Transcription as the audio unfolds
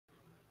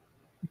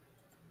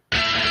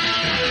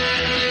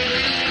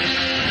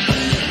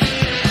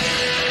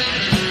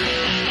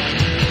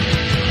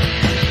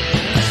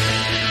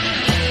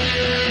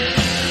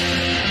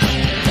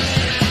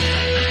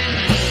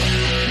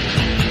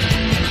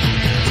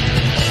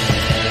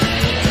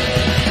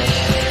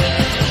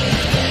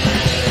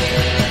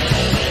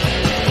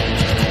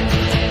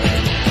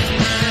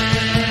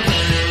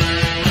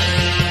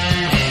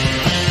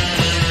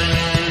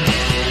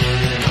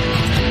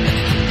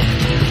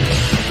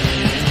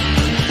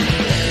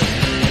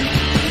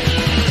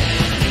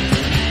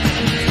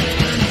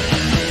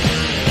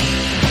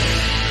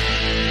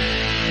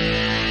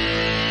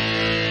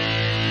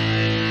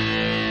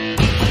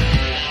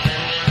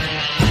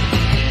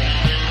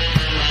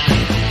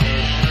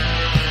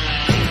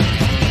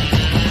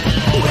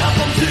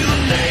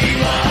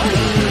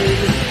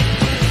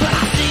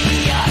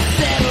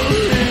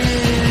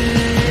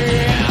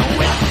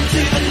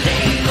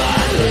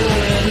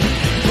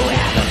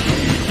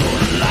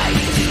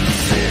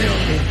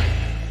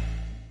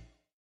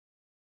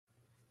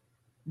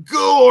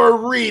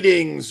Gore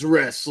readings,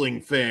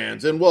 wrestling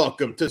fans, and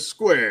welcome to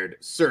Squared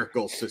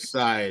Circle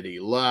Society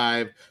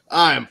Live.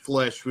 I'm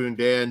Flesh Wound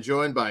Dan,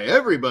 joined by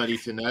everybody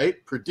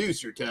tonight.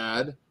 Producer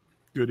Todd.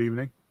 Good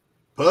evening.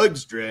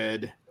 Pugs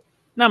Dread.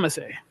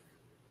 Namaste.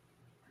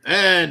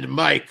 And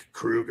Mike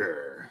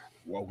Kruger.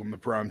 Welcome to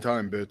prime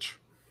time, bitch.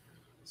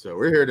 So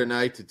we're here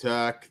tonight to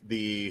talk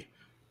the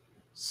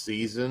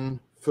season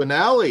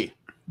finale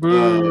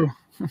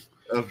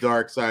of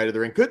Dark Side of the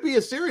Ring. Could be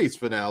a series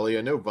finale.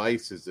 I know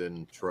Vice is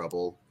in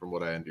trouble, from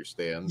what I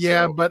understand.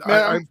 Yeah, so. but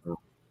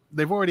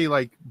they've already,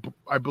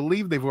 I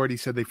believe they've already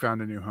said they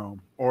found a new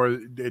home, or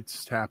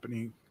it's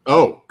happening.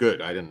 Oh,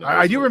 good. I didn't know.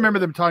 I do remember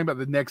them talking about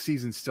the next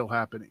season still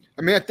happening.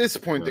 I mean, at this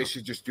point, they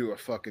should just do a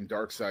fucking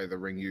Dark Side of the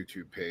Ring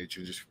YouTube page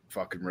and just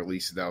fucking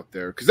release it out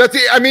there. Because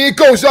it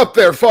goes up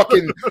there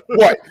fucking,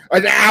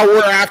 an hour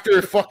after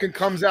it fucking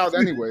comes out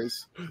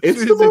anyways.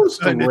 It's the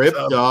most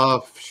ripped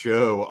off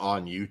show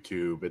on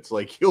YouTube. It's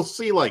like, you'll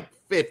see like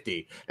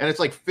 50, and it's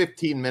like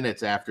 15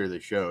 minutes after the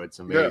show. It's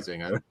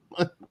amazing.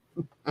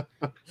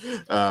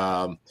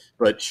 Yeah.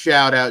 But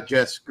shout out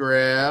Jess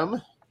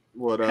Graham.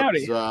 What up,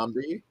 Howdy.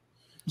 Zombie?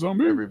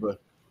 Everybody.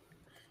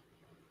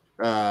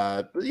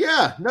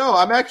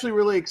 I'm actually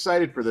really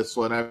excited for this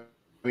one. I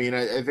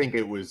think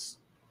it was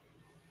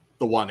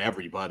the one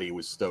everybody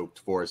was stoked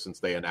for since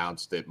they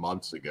announced it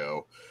months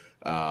ago.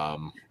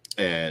 I'm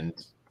kind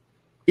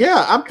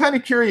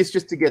of curious,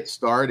 just to get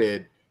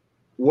started,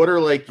 what are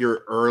like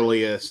your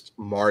earliest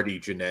Marty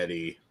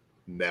Jannetty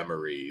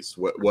memories?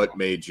 What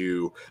made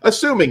you,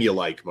 assuming you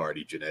like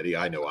Marty Jannetty,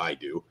 I know I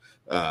do,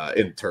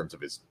 in terms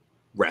of his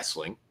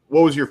wrestling,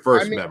 what was your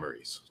first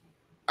memories?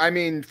 I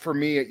mean, for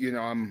me,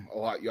 I'm a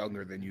lot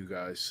younger than you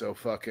guys, so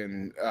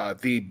fucking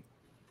the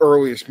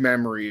earliest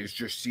memory is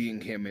just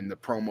seeing him in the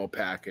promo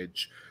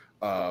package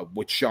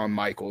with Shawn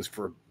Michaels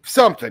for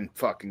something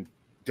fucking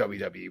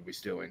WWE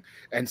was doing,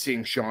 and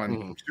seeing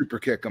Shawn super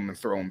kick him and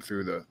throw him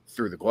through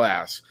the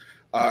glass.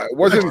 It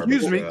wasn't.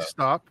 Excuse me,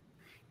 stop.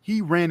 He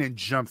ran and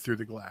jumped through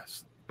the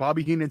glass.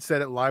 Bobby Heenan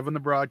said it live on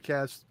the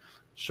broadcast.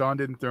 Sean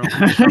didn't throw him.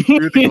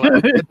 Through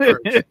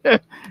the glass.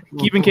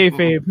 Keeping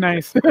kayfabe,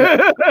 nice.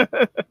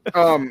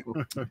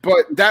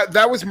 But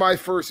that was my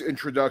first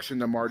introduction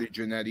to Marty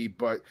Jannetty.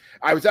 But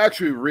I was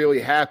actually really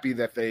happy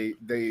that they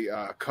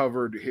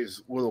covered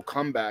his little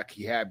comeback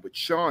he had with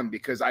Shawn,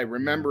 because I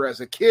remember as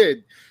a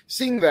kid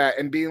seeing that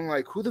and being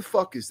like, "Who the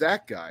fuck is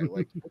that guy?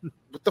 Like,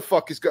 what the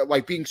fuck is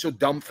like being so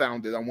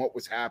dumbfounded on what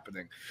was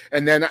happening?"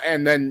 And then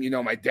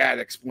my dad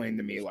explained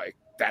to me like,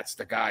 that's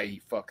the guy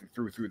he fucking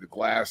threw through the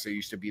glass. They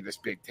used to be this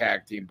big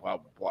tag team, blah,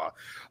 blah,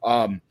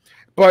 blah.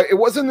 But it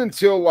wasn't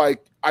until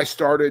like I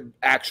started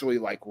actually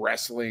like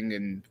wrestling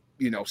and,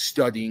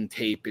 studying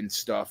tape and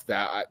stuff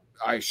that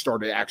I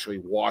started actually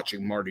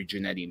watching Marty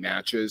Jannetty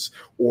matches,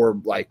 or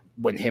like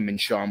when him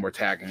and Shawn were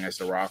tagging as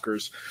the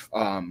Rockers.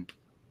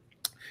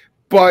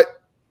 But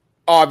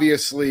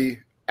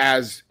obviously,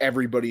 as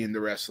everybody in the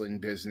wrestling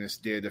business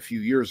did a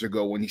few years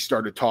ago when he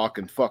started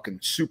talking fucking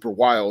super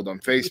wild on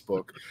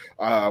Facebook,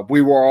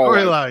 we were all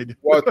like,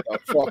 what the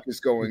fuck is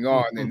going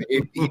on? And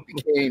he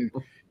became,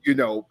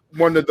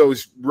 one of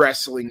those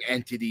wrestling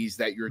entities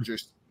that you're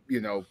just,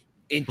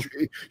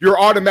 you're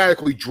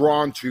automatically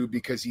drawn to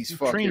because he's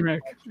fucking train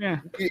wreck. Yeah.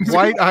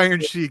 White Iron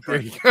Sheik.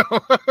 There you go.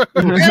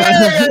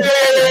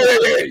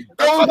 Hey!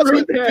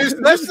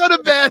 That's not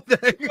a bad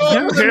thing.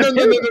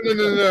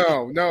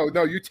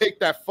 No. You take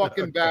that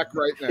fucking back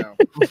right now.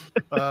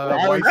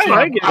 I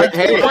like it.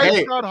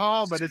 Hey, not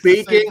Hall, but it's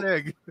the same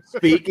thing.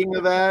 Speaking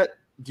of that,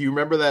 do you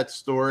remember that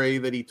story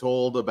that he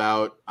told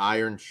about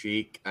Iron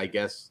Sheik, I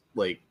guess,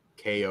 like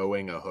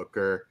KOing a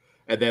hooker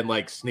and then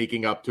like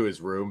sneaking up to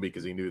his room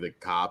because he knew the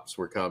cops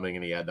were coming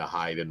and he had to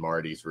hide in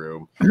Marty's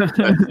room?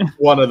 That's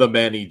one of the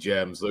many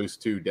gems. Those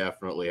two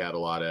definitely had a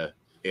lot of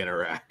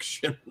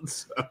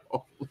interactions.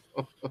 So.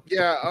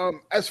 Yeah,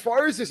 as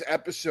far as this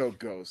episode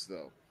goes,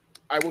 though,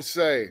 I will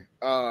say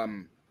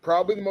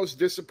probably the most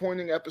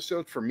disappointing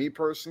episode for me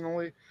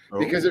personally,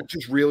 because it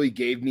just really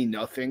gave me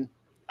nothing.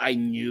 I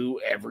knew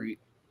every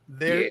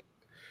bit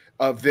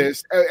of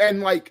this,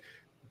 and like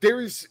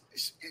there's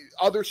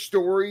other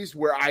stories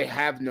where I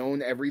have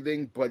known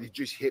everything, but it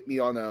just hit me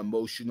on an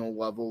emotional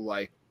level,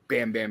 like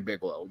Bam Bam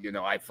Bigelow.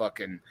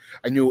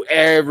 I knew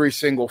every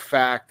single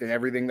fact and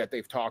everything that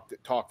they've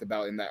talked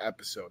about in that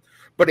episode.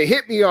 But it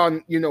hit me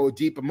on, a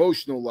deep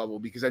emotional level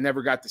because I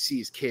never got to see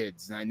his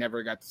kids and I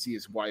never got to see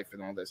his wife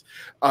and all this.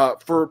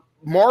 For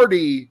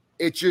Marty,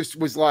 it just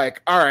was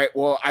like, all right,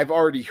 well, I've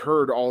already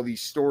heard all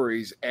these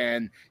stories,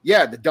 and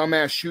yeah, the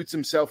dumbass shoots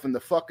himself in the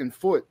fucking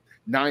foot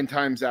 9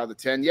 times out of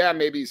 10. Yeah,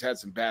 maybe he's had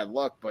some bad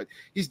luck, but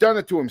he's done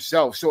it to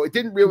himself. So it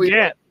didn't really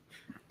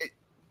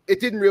it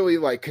didn't really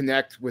like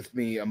connect with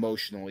me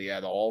emotionally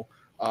at all.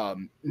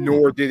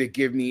 Nor did it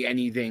give me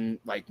anything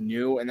like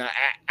new. And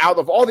out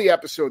of all the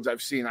episodes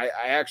I've seen, I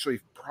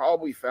actually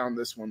probably found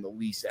this one the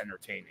least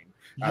entertaining.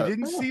 You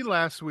didn't see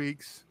last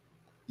week's.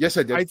 Yes,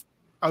 I did.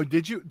 Oh,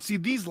 did you see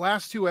these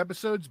last 2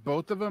 episodes?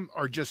 Both of them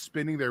are just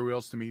spinning their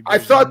wheels to me. I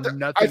There's thought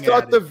nothing the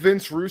added.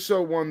 Vince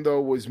Russo one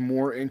though was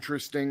more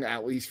interesting,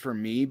 at least for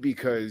me,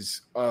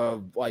 because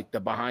of like the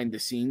behind the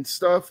scenes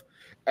stuff,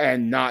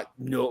 and not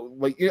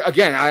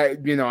again,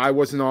 I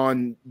wasn't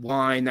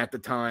online at the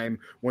time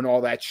when all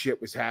that shit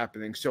was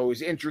happening, so it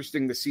was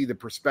interesting to see the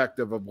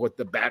perspective of what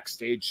the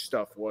backstage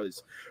stuff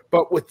was.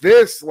 But with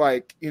this,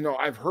 like,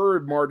 I've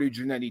heard Marty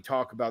Jannetty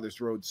talk about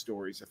his road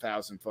stories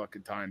 1,000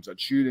 fucking times on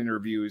shoot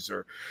interviews,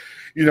 or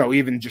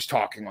even just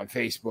talking on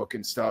Facebook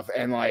and stuff,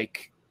 and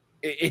like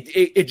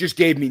it just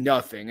gave me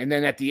nothing. And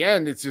then at the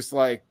end, it's just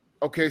like,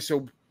 okay,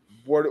 so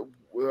what?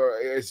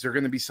 Is there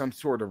going to be some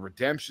sort of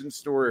redemption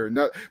story or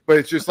not? But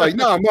it's just like,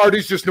 no,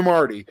 Marty's just a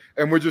Marty,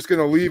 and we're just going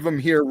to leave him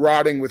here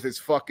rotting with his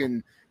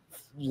fucking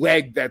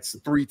leg that's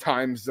 3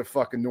 times the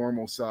fucking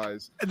normal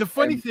size. And the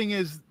funny thing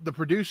is, the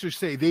producers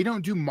say they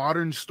don't do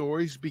modern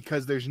stories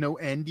because there's no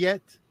end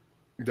yet.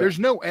 There's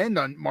no end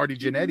on Marty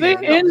Jannetty. They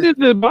ended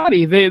the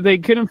body. They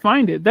couldn't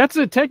find it. That's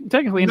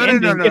technically an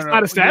ending. It's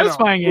not a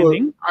satisfying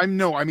ending. I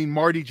mean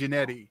Marty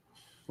Jannetty.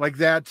 Like,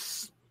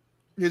 that's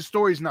his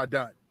story's not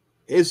done.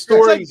 His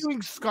story, like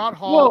doing Scott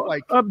Hall. Well,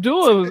 like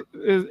Abdullah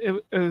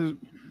is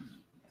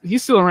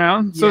he's still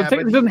around, so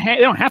they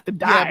don't have to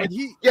die.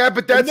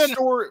 But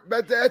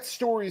that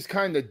story is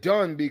kind of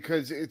done,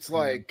 because it's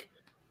like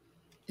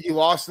he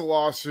lost the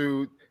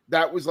lawsuit.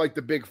 That was like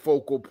the big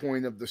focal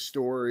point of the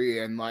story,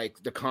 and like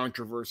the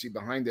controversy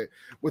behind it.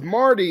 With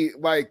Marty,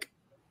 like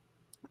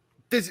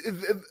this,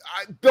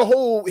 the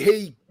whole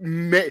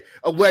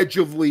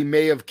allegedly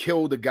may have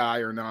killed a guy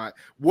or not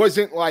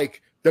wasn't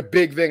like the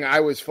big thing I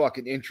was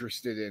fucking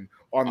interested in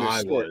on this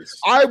story.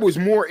 I was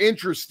more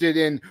interested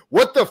in,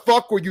 what the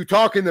fuck were you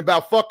talking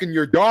about fucking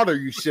your daughter,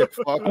 you sick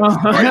fuck? And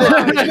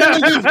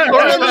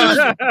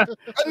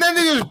then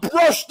they just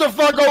brushed the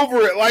fuck over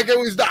it like it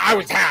was I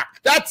was hacked.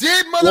 That's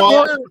it,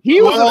 motherfucker.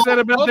 He was upset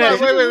about that.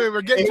 Wait,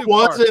 we're getting too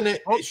far.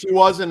 She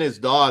wasn't his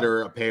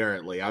daughter,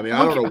 apparently. I mean,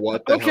 I don't know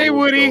what the hell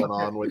was Woody. going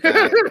on with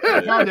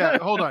that.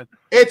 Hold on.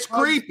 It's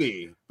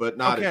creepy, but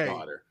not his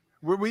daughter.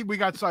 We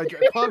got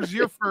sidetracked. Pugs,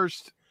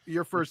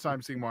 your first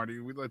time seeing Marty.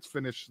 Let's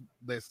finish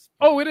this.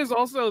 Oh, it is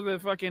also the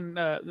fucking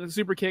the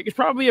super kick. It's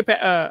probably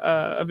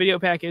a video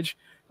package,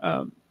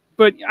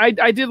 but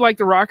I did like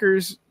the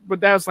Rockers, but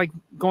that was like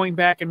going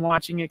back and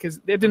watching it because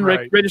it didn't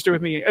register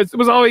with me. It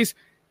was always,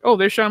 oh,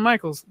 there's Shawn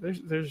Michaels.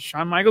 There's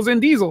Shawn Michaels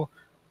and Diesel.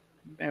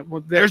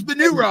 There's the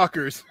new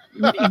Rockers.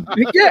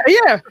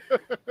 yeah.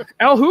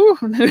 Al who?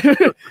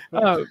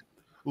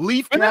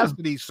 Leaf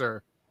Cassidy,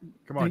 sir.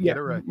 Come on, get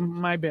it right.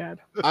 My bad.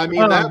 I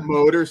mean, that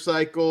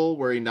motorcycle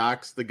where he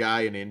knocks the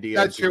guy in India.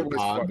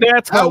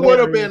 That would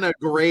have been a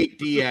great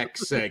DX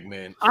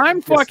segment.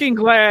 I'm fucking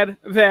glad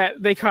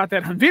that they caught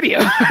that on video.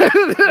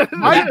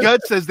 My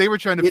gut says they were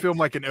trying to film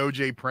like an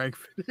OJ prank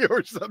video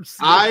or something.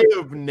 I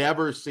have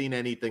never seen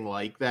anything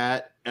like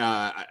that.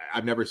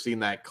 I've never seen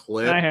that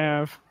clip. I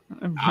have.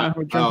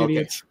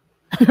 Idiots.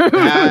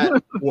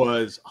 That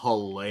was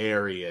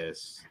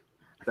hilarious.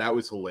 That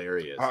was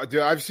hilarious. Dude,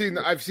 I've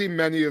seen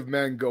many of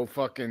men go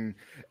fucking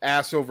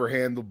ass over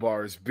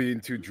handlebars being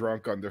too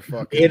drunk on their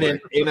fucking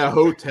in a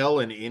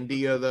hotel in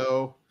India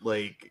though.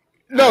 Like,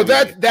 no,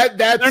 that's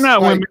they're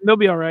not women. They'll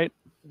be all right.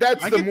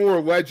 That's the more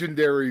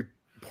legendary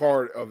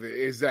part of it,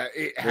 is that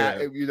it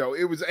had,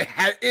 it was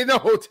in a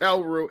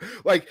hotel room,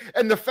 like,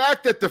 and the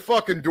fact that the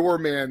fucking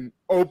doorman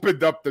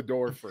opened up the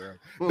door for him,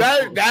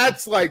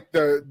 that's like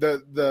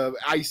the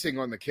icing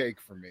on the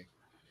cake for me.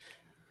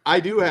 I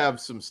do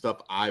have some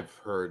stuff I've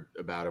heard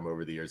about him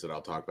over the years that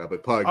I'll talk about.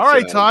 But Pugs, all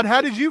right, Todd,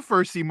 how did you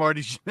first see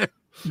Marty?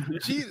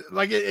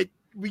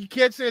 We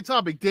can't say a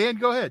topic. Dan,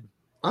 go ahead.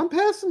 I'm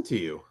passing to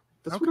you.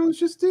 That's what I was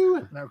just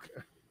doing.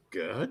 Okay.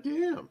 God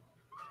damn.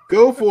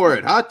 Go for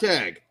it. Hot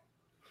tag.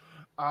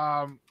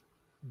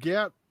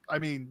 Yeah, I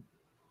mean,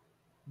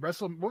 what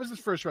was his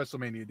first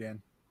WrestleMania,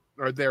 Dan?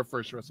 Or their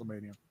first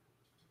WrestleMania?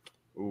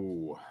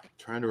 Ooh,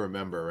 trying to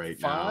remember right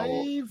 5?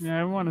 now.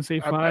 Yeah, I want to say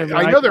 5.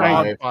 I know they're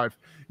on 5.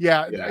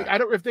 Yeah, Yeah. I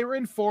don't. If they were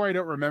in 4, I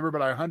don't remember,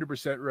 but I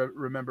 100%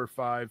 remember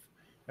 5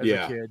 as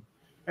a kid.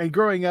 And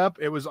growing up,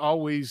 it was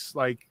always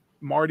like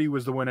Marty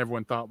was the one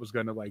everyone thought was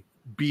going to like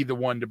be the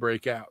one to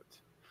break out.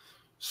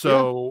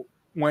 So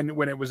when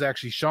it was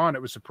actually Shawn,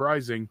 it was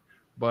surprising,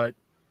 but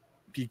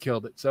he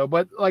killed it. So,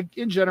 but like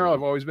in general,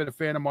 I've always been a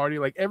fan of Marty.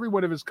 Like every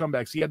one of his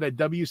comebacks, he had that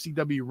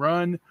WCW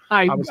run.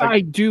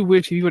 I do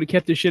wish he would have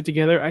kept his shit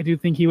together. I do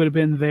think he would have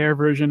been their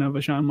version of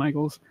a Shawn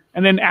Michaels.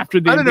 And then after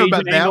the I don't know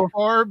about that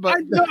far,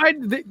 but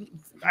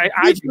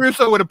I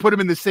Russo would have put him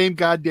in the same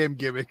goddamn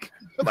gimmick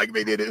like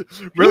they did it.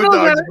 Road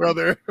Dogg's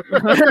brother.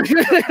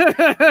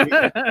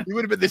 He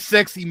would have been the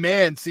sexy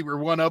man. See, we're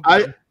one up.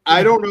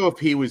 I don't know if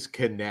he was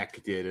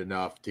connected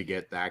enough to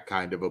get that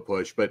kind of a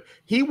push, but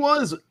he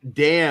was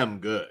damn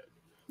good.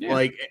 Yeah.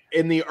 Like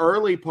in the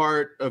early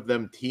part of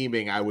them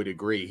teaming, I would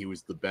agree he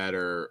was the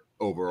better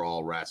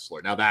overall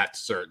wrestler. Now that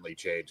certainly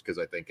changed because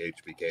I think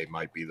HBK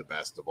might be the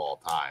best of all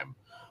time.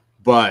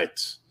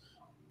 But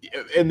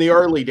in the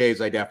early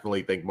days, I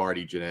definitely think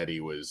Marty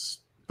Jannetty was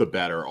the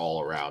better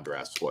all-around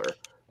wrestler.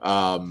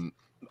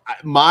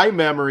 my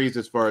memories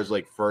as far as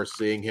like first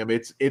seeing him,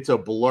 it's a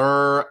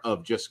blur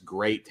of just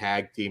great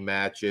tag team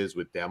matches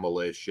with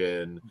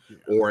Demolition,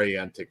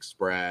 Orient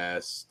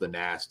Express, the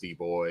Nasty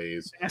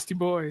Boys.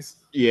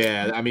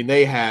 Yeah, I mean,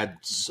 they had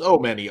so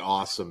many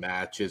awesome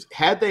matches.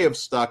 Had they have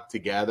stuck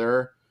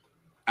together,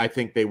 I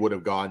think they would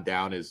have gone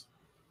down as,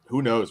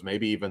 who knows,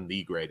 maybe even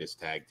the greatest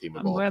tag team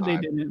of all time. I'm glad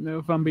they didn't, though,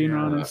 if I'm being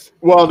honest.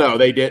 Well, no,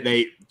 they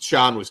did.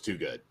 Shawn was too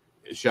good.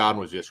 Shawn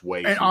was just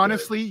way. And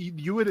honestly,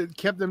 good. You would have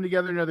kept them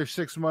together another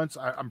 6 months.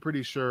 I'm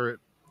pretty sure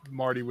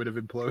Marty would have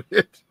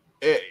imploded.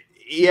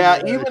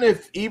 Even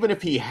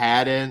if he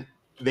hadn't,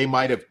 they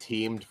might have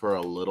teamed for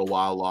a little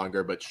while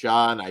longer. But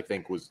Shawn, I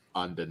think, was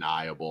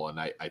undeniable, and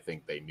I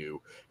think they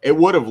knew it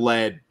would have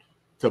led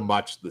to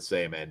much the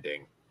same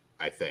ending.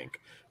 I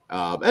think.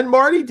 And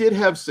Marty did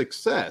have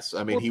success.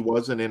 I mean, he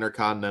was an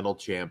Intercontinental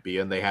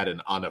Champion. They had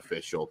an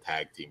unofficial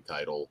tag team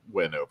title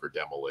win over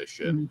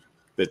Demolition. Mm-hmm.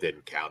 That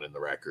didn't count in the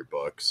record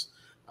books.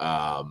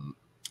 And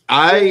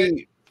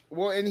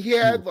he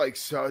had like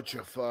such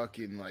a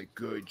fucking like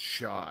good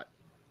shot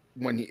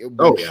when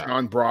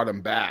Shawn brought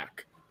him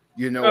back.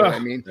 You know what I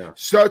mean? Yeah.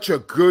 Such a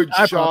good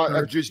shot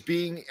of just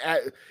being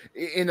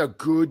in a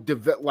good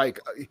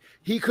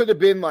he could have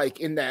been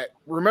like in that.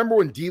 Remember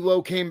when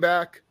D'Lo came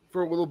back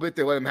for a little bit?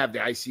 They let him have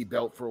the IC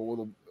belt for a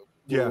little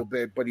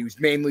bit, but he was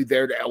mainly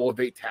there to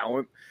elevate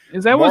talent.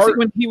 Is that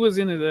when he was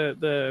in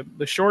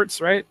the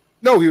shorts, right?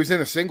 No, he was in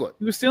a singlet.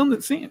 He was still in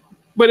the scene.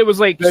 But it was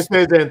like... This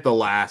isn't the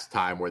last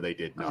time where they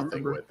did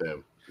nothing with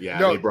him. Yeah,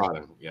 no, they brought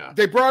him. Yeah,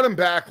 they brought him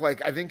back.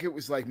 Like I think it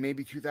was like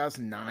maybe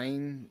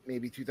 2009,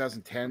 maybe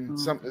 2010,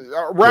 something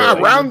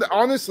around.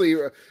 Honestly,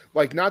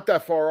 like not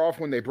that far off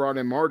when they brought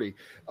in Marty.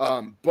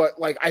 But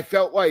like I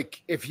felt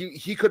like if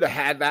he could have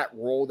had that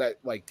role that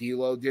like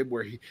D'Lo did,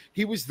 where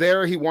he was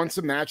there, he won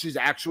some matches,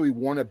 actually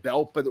won a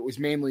belt, but it was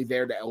mainly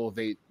there to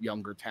elevate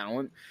younger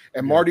talent.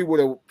 And Marty would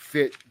have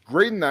fit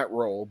great in that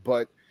role,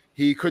 but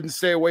he couldn't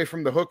stay away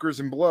from the hookers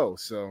and blow.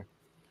 So.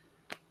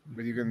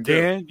 What are you gonna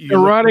do?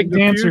 Erotic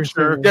dancers.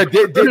 Yeah,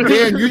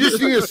 Dan, you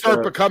just need to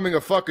start becoming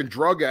a fucking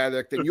drug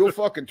addict, and you'll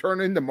fucking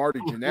turn into Marty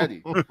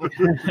Jannetty.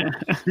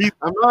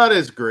 I'm not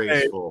as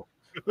graceful.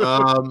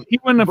 He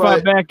wouldn't have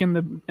fought back in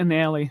the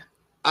alley.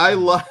 I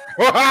love.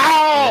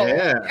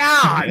 Yeah.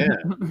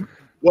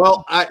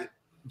 Well, I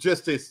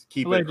just to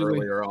keep Allegedly. It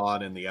earlier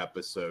on in the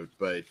episode,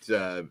 but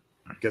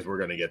because we're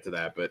gonna get to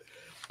that, but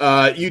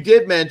you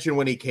did mention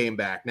when he came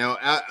back. Now,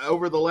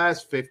 over the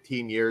last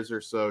 15 years or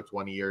so,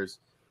 20 years.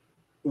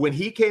 When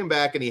he came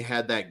back and he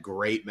had that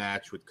great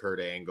match with Kurt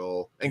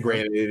Angle, and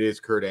granted it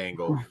is Kurt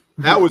Angle,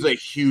 that was a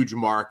huge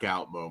mark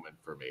out moment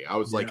for me. I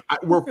was like,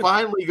 we're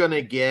finally going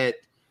to get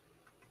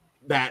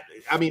that.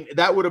 I mean,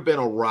 that would have been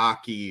a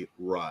rocky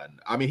run.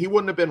 I mean, he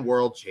wouldn't have been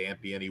world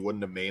champion. He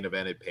wouldn't have main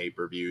evented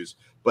pay-per-views,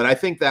 but I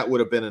think that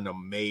would have been an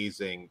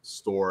amazing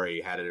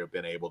story had it have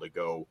been able to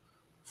go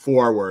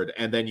forward.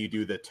 And then you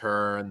do the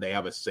turn. They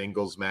have a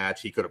singles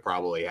match. He could have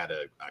probably had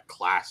a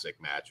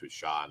classic match with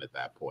Shawn at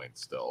that point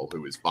still,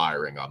 who was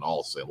firing on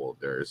all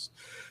cylinders.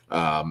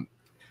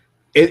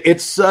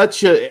 It's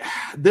such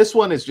this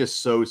one is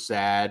just so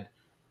sad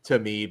to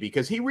me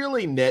because he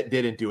really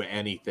didn't do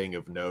anything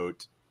of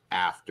note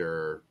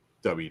after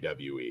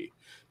WWE,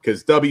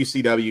 because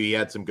WCW, he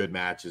had some good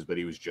matches, but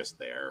he was just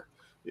there.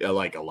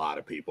 Like a lot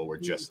of people were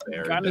just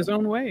there. Got his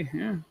own way.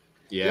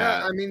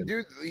 Yeah, I mean,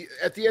 dude,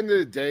 at the end of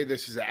the day,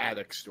 this is an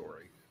addict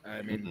story.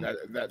 I mean,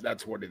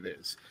 that's what it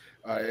is.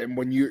 And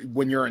when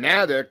you're an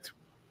addict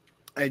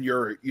and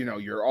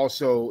you're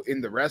also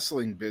in the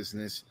wrestling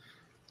business,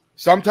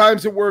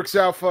 sometimes it works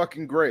out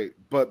fucking great,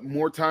 but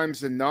more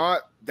times than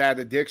not, that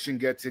addiction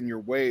gets in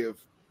your way of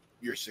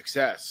your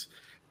success.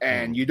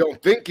 And you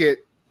don't think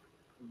it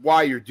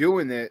while you're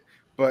doing it,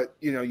 but,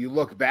 you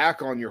look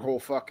back on your whole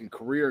fucking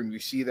career and you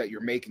see that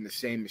you're making the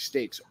same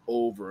mistakes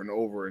over and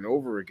over and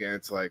over again.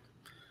 It's like,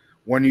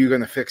 when are you going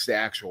to fix the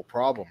actual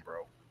problem,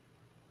 bro?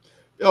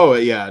 Oh,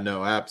 yeah,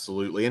 no,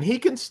 absolutely. And he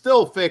can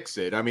still fix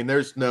it. I mean,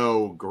 there's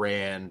no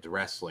grand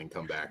wrestling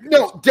comeback.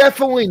 No,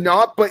 definitely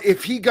not. But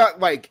if he got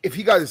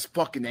his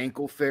fucking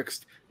ankle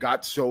fixed,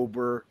 got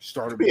sober,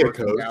 started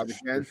working out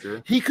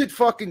again, he could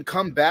fucking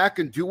come back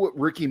and do what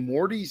Rick and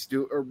Morty's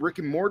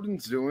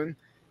doing.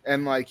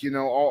 And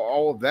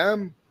all of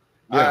them,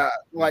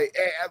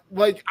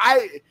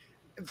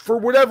 for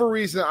whatever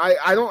reason,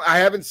 I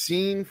haven't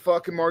seen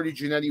fucking Marty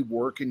Jannetty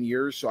work in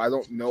years, so I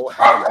don't know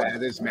how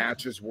bad his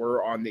matches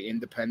were on the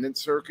independent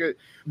circuit.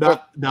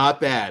 Not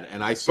bad,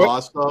 and I saw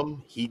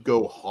some. He'd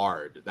go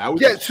hard. That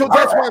was so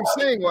that's what I'm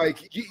saying. Like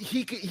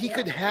he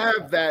could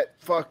have that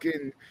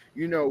fucking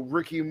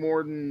Ricky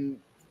Morton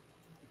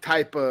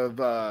type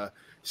of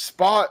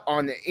spot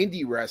on the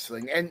indie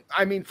wrestling, and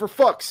I mean, for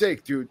fuck's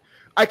sake, dude.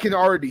 I can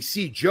already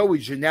see Joey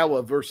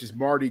Janela versus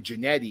Marty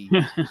Jannetty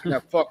in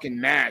a fucking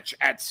match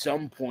at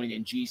some point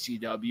in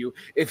GCW.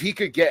 If he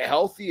could get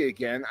healthy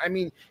again, I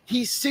mean,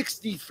 he's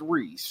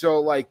 63.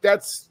 So,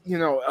 that's,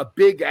 a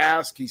big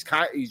ask.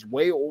 He's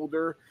way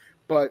older.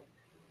 But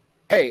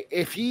hey,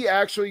 if he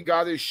actually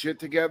got his shit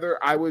together,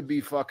 I would be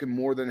fucking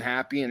more than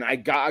happy. And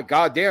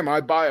goddamn,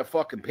 I'd buy a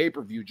fucking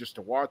pay-per-view just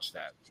to watch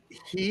that.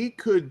 He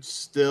could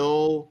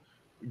still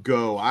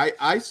go.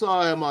 I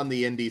saw him on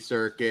the indie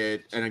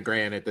circuit, and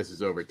granted, this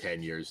is over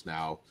 10 years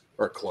now,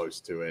 or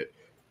close to it.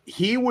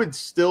 He would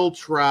still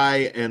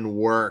try and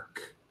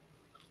work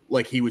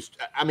like he was.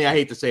 I mean, I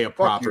hate to say a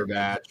proper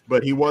match,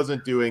 but he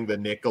wasn't doing the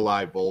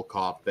Nikolai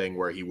Volkov thing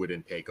where he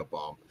wouldn't take a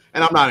bump.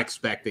 And I'm not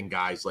expecting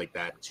guys like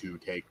that to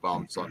take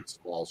bumps on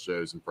small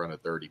shows in front of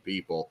 30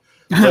 people.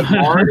 But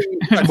Marty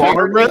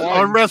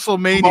on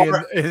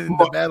WrestleMania in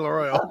the Battle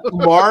Royal.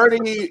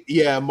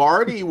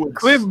 Marty would.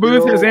 Cliff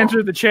Booth has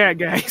entered the chat,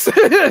 guys.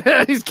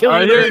 He's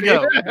killing it. There you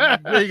go.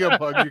 There you go,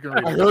 Pug. You can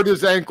read I heard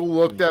his ankle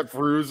looked at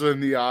Ferruza in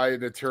the eye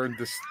and it turned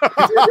to.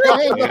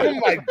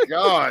 Oh my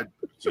God.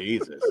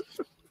 Jesus.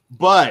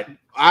 But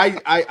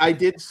I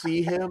did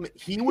see him.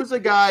 He was a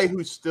guy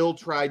who still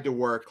tried to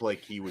work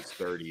like he was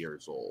 30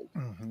 years old.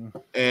 Mm-hmm.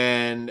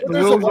 And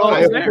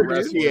I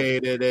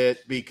appreciated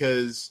it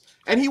because,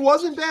 and he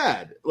wasn't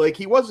bad. Like,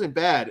 he wasn't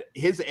bad.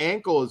 His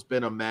ankle has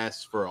been a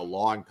mess for a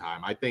long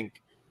time. I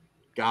think,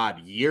 God,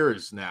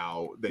 years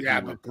now that he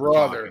was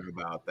talking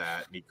about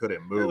that, and he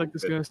couldn't move.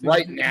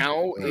 Right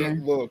now,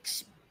 it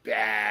looks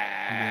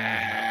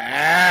bad.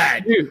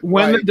 Dude,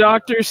 when the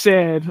doctor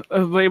said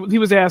he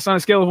was asked on a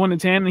scale of 1 to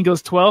 10, and he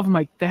goes 12, I'm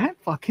like, that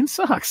fucking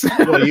sucks.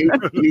 Well,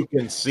 you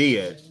can see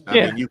it. I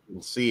mean, you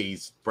can see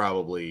he's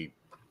probably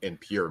in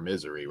pure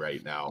misery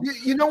right now.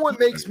 You know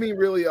what makes me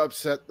really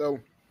upset though,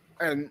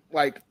 and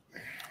like,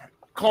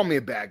 call me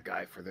a bad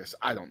guy for this.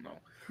 I don't know.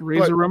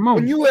 Razor Ramon.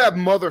 When you have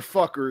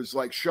motherfuckers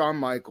like Shawn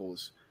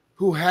Michaels,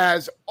 who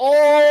has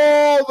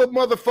all the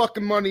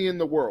motherfucking money in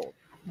the world.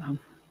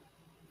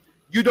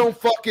 You don't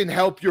fucking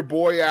help your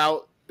boy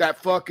out that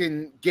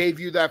fucking gave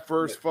you that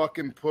first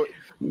fucking put.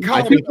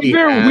 I think we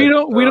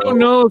don't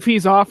know if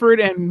he's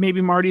offered, and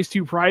maybe Marty's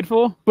too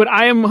prideful. But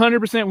I am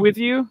 100% with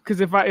you, because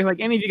if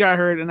any of you got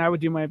hurt, and I would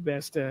do my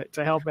best to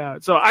help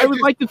out. So I would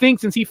like to think,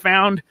 since he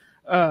found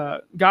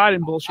God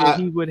and bullshit,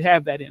 he would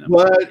have that in him.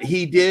 But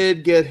he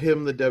did get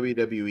him the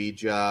WWE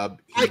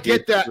job. I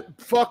get that.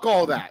 Fuck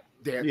all that.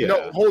 Dan. Yeah.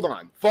 No, hold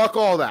on. Fuck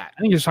all that.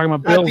 I think you're just talking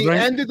about bills, At the right?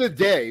 end of the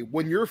day,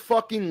 when your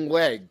fucking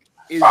leg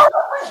is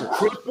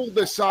triple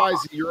the size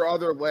of your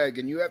other leg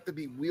and you have to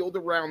be wheeled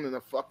around in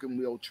a fucking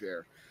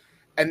wheelchair,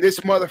 and this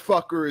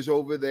motherfucker is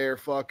over there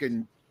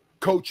fucking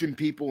coaching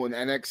people in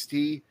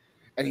NXT,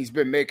 and he's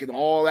been making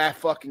all that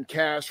fucking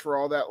cash for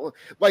all that.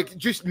 Like,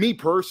 just me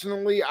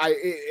personally,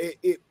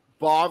 it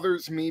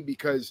bothers me,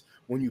 because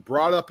when you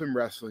brought up in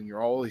wrestling,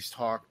 you're always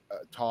taught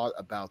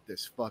about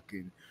this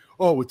fucking,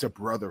 oh, it's a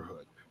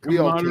brotherhood. We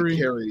all take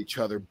care of each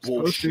other.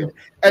 Bullshit.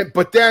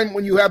 But then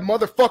when you have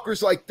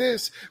motherfuckers like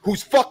this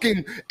whose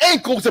fucking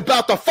ankle's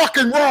about to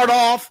fucking rot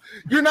off,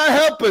 you're not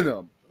helping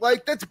them.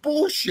 Like, that's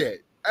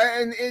bullshit.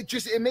 And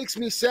it makes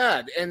me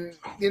sad. And,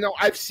 you know,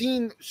 I've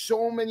seen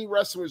so many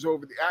wrestlers I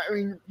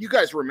mean, you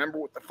guys remember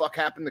what the fuck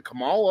happened to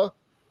Kamala?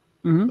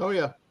 Mm-hmm. Oh,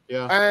 yeah.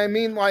 Yeah. I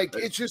mean, like,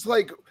 it's just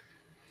like,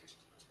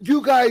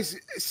 you guys,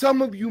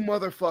 some of you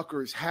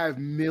motherfuckers have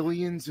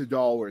millions of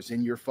dollars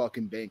in your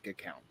fucking bank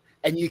account.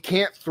 And you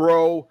can't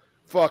throw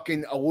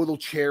fucking a little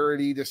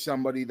charity to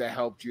somebody that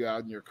helped you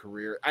out in your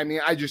career. I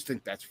mean, I just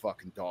think that's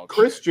fucking dog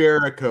Chris shit.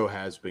 Jericho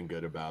has been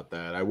good about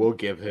that. I will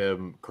give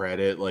him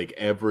credit. Like,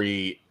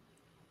 every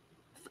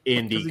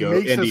indie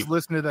us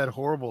listen to that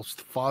horrible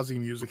Fozzy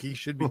music. He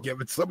should be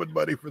giving someone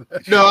money for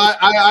that. No,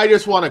 I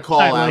just want to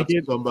call out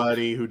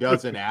somebody who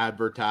doesn't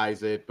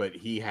advertise it, but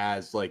he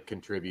has like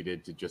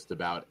contributed to just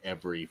about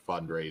every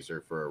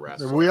fundraiser for a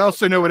wrestler. We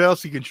also know what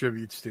else he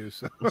contributes to.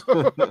 So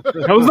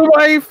that was the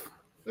wife.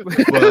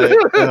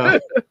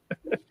 But,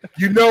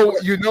 you know,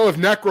 if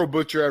Necro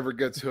Butcher ever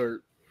gets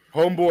hurt,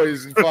 homeboy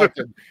is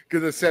fucking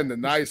gonna send a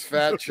nice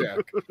fat check.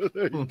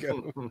 There you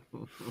go.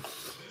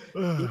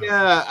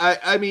 Yeah,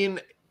 I mean,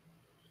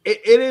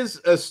 it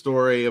is a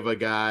story of a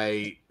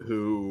guy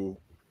who,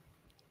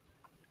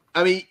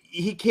 I mean,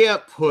 he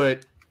can't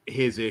put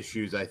his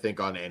issues, I think,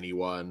 on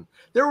anyone.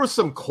 There were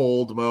some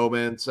cold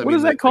moments. What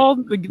is that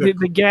called?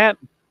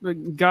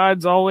 The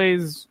God's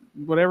always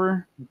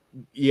whatever.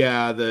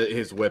 Yeah,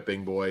 his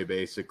whipping boy,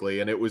 basically,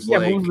 and it was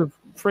what was the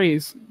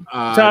phrase?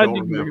 I don't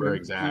remember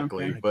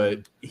exactly, okay.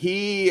 But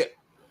he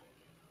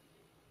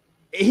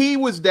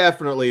was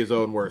definitely his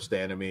own worst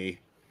enemy.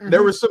 Mm-hmm.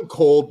 There was some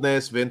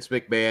coldness. Vince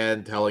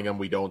McMahon telling him,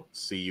 "We don't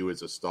see you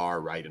as a star,"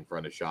 right in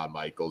front of Shawn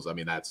Michaels. I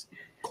mean, that's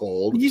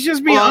cold. You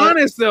just be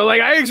honest, though. Like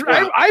I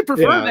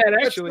prefer that,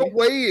 actually. That's the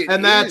way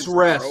that's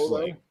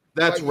wrestling.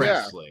 That's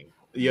wrestling.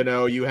 Yeah. You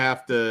know, you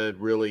have to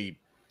really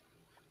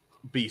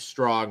be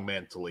strong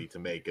mentally to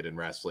make it in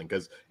wrestling,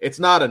 because it's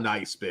not a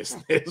nice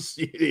business.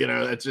 You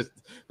know,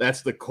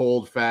 that's the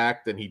cold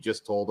fact, and he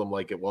just told him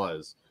like it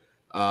was.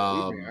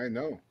 I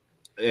know.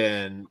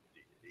 And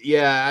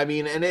yeah, I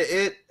mean, and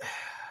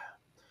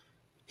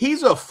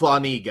he's a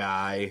funny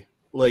guy.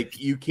 Like,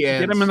 you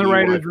can't get him in the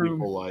writer's room.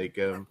 People like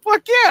him.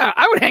 Fuck yeah,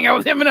 I would hang out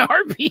with him in a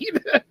heartbeat.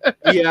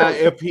 Yeah,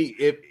 if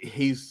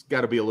he's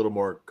got to be a little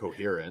more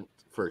coherent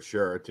for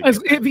sure.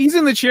 If he's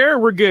in the chair,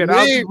 we're good.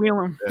 I'll just wheel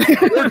him.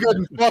 We're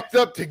getting fucked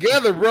up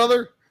together,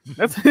 brother.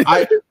 That's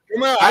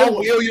Come on, I'll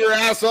wheel your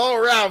ass all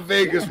around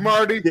Vegas,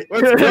 Marty.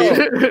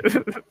 Let's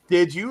go.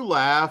 Did you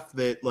laugh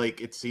that like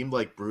it seemed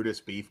like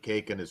Brutus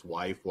Beefcake and his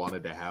wife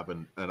wanted to have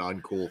an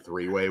uncool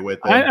three-way with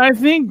him? I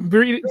think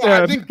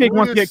Beefcake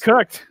wants to get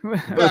cooked.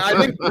 I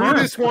think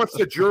Brutus wants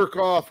to jerk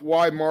off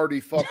why Marty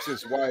fucks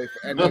his wife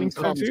and then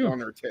comes on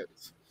her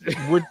tits.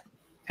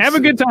 Have a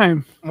good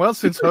time. Well,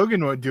 since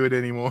Hogan won't do it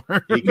anymore.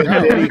 He can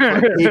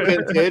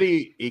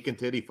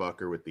titty fuck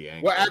her with the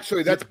angle. Well,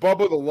 actually, that's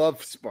Bubba the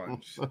Love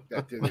Sponge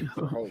that did it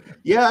for Hogan.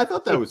 Yeah, I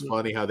thought that was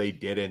funny how they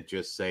didn't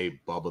just say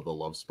Bubba the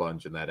Love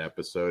Sponge in that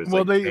episode. It's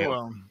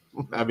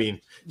I mean,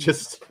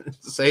 just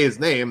say his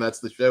name. That's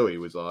the show he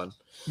was on.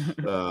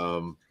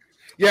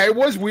 Yeah, it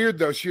was weird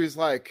though. She was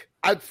like,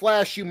 "I'd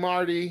flash you,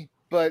 Marty,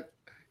 but."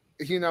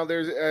 You know,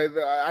 there's.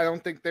 I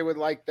don't think they would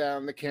like that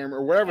on the camera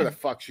or whatever the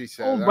fuck she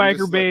said. Old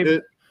biker babe.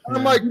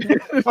 I'm like,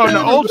 oh,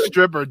 the old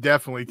stripper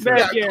definitely. Too.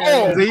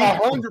 Yeah,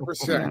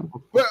 100%.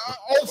 But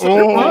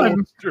also,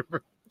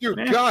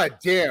 dude,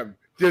 goddamn,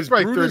 does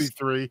Brutus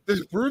 33?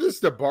 Does Brutus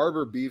the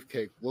Barber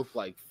Beefcake look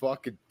like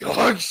fucking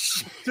dog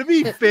shit? To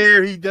be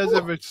fair, he does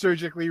have a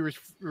surgically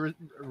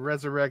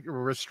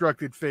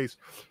restructed face.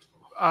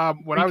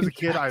 When I was a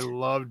kid, I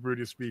loved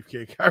Brutus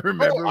Beefcake. I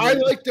remember. I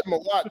liked him a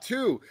lot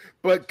too,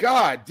 but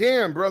god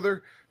damn,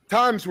 brother,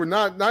 times were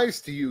not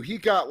nice to you. He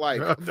got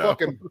like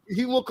fucking.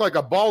 He looked like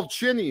a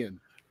Balchinian.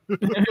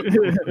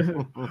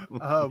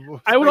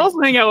 I would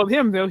also hang out with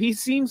him though. He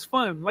seems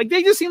fun. Like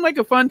they just seem like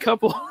a fun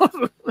couple.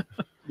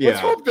 Yeah. Let's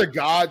hope to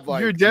God,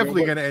 like you're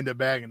definitely going to end up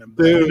bagging him.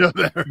 Dude, you know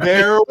that, right?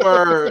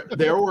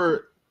 There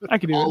were. I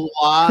can do a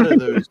lot of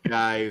those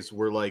guys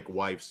were like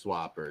wife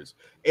swappers.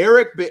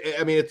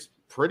 I mean, it's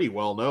pretty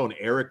well known.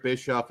 Eric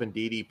Bischoff and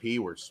DDP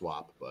were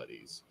swap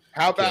buddies.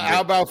 How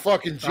about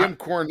fucking Jim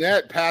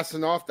Cornette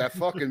passing off that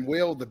fucking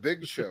wheel the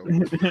Big Show?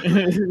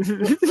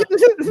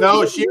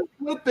 No, she was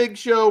with Big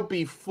Show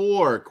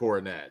before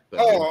Cornette.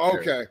 Oh,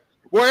 okay.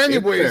 Well,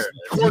 anyways,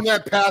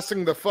 Cornette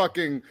passing the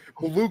fucking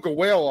beluga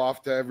whale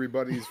off to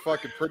everybody is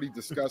fucking pretty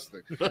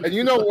disgusting. And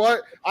you know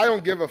what? I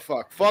don't give a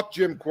fuck. Fuck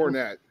Jim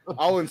Cornette.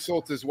 I'll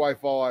insult his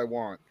wife all I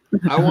want.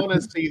 I want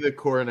to see the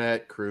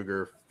Cornette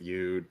Kruger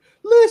feud.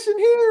 Listen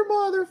here,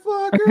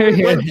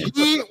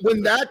 motherfucker.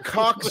 When that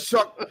cock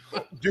suck,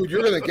 dude,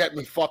 you're gonna get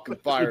me fucking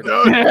fired.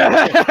 Careful.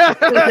 Okay.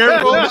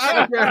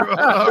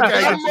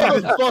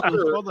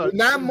 When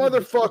that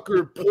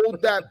motherfucker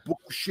pulled that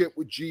bullshit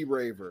with G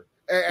Raver,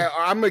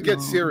 I'm gonna get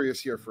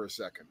serious here for a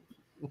second.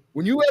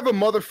 When you have a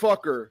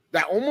motherfucker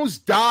that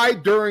almost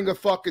died during a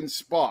fucking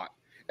spot,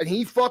 and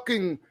he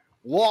fucking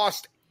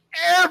lost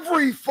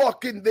every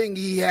fucking thing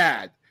he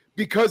had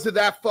because of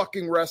that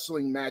fucking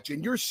wrestling match,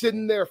 and you're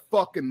sitting there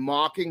fucking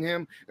mocking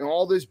him and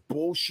all this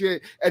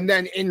bullshit, and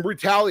then in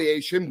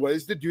retaliation, what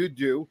does the dude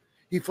do?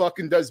 He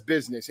fucking does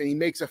business, and he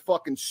makes a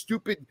fucking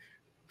stupid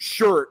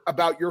shirt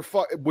about your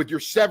with your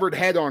severed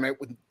head on it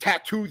with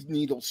tattoo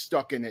needles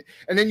stuck in it,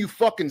 and then you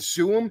fucking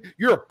sue him.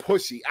 You're a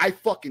pussy. I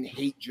fucking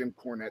hate Jim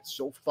Cornette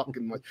so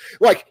fucking much.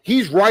 Like,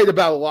 he's right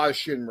about a lot of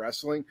shit in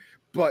wrestling,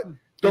 but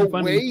the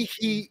way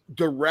he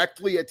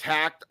directly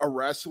attacked a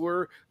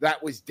wrestler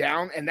that was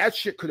down, and that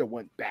shit could have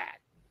went bad.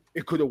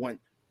 It could have went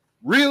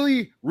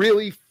really,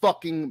 really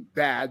fucking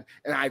bad.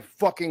 And I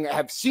fucking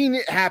have seen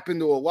it happen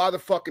to a lot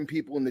of fucking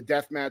people in the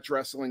deathmatch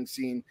wrestling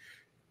scene.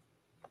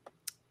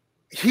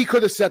 He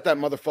could have set that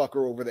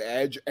motherfucker over the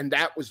edge. And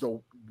that was the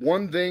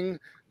one thing,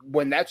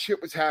 when that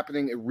shit was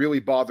happening, it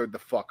really bothered the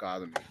fuck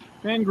out of me.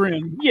 Van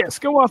Grim, yes,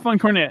 go off on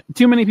Cornette.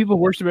 Too many people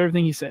worship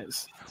everything he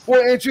says.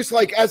 Well, it's just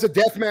like, as a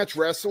deathmatch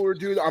wrestler,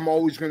 dude, I'm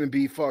always going to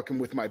be fucking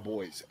with my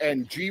boys.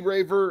 And G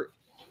Raver,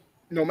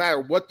 no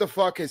matter what the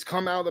fuck has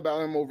come out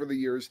about him over the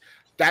years,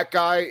 that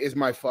guy is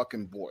my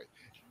fucking boy.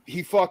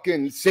 He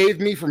fucking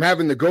saved me from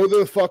having to go to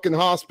the fucking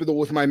hospital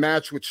with my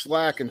match with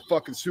Slack and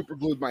fucking super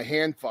glued my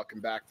hand fucking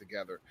back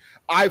together.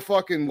 I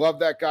fucking love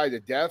that guy to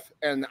death,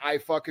 and I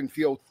fucking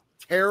feel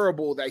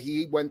terrible that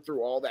he went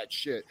through all that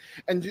shit.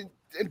 And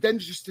then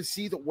just to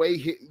see the way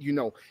he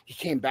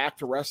came back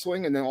to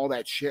wrestling and then all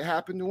that shit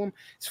happened to him,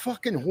 it's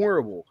fucking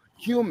horrible.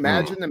 Can you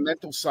imagine the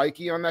mental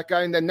psyche on that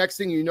guy? And then next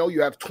thing you know,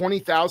 you have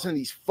 20,000 of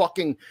these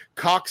fucking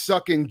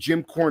cocksucking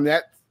Jim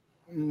Cornette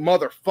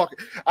motherfucker.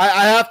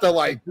 I have to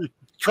like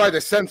try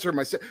to censor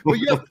myself. But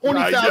you have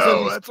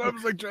 20,000. That's what I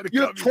was like trying to.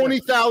 You have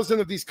 20,000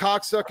 of these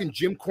cocksucking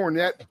Jim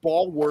Cornette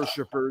ball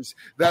worshippers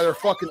that are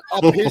fucking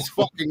up his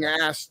fucking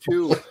ass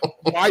too.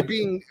 By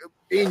being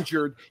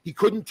injured, he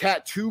couldn't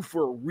tattoo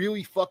for a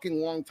really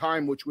fucking long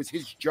time, which was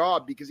his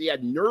job because he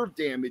had nerve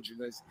damage in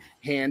his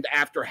hand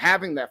after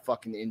having that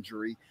fucking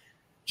injury.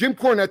 Jim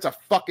Cornette's a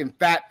fucking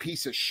fat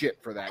piece of shit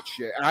for that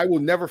shit, and I will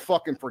never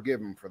fucking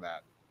forgive him for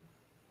that.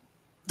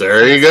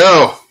 There you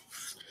go.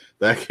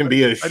 That can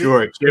be a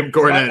short. Jim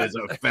Cornette is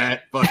a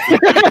fat fucking.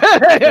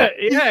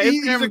 Yeah,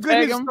 he's a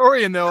good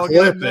historian, though. I'll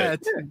give him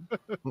that.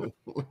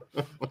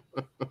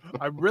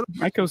 I really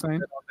my cosign.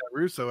 That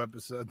Russo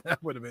episode.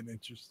 That would have been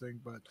interesting,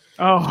 but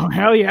oh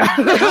hell yeah!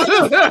 How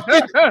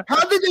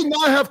did they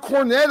not have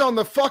Cornette on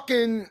the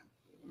fucking?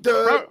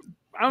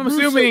 I'm Russo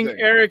assuming thing?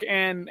 Eric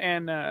and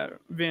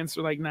Vince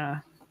are like, nah.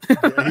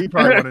 yeah, he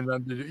probably wanted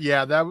them to do.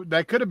 Yeah,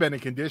 that could have been a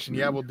condition.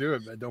 Yeah, we'll do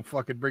it, but don't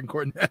fucking bring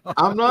Cornette on.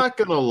 I'm not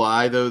gonna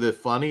lie though, the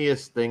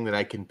funniest thing that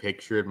I can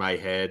picture in my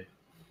head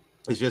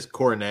is just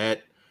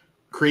Cornette,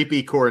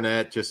 creepy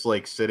Cornette, just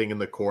like sitting in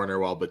the corner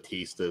while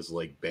Batista's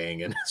like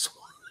banging his wife.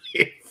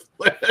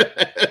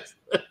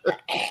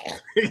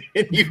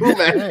 Can you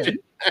imagine?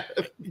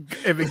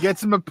 If it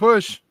gets him a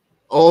push.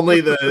 Only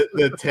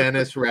the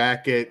tennis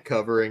racket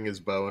covering his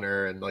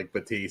boner, and like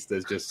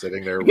Batista's just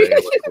sitting there railing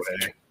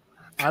away.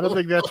 I don't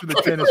think that's what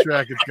the tennis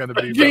racket's going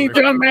to be. Jane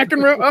John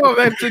McEnroe. Oh,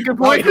 that's a good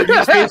point.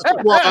 He's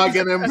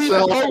flogging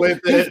himself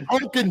with it.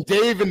 Poking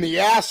Dave in the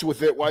ass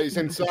with it while he's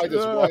inside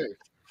his wife.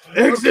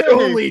 Exit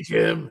only,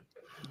 Jim.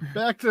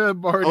 Back to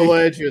Marty.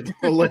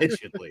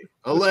 Allegedly.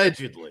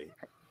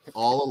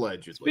 All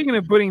allegedly. Speaking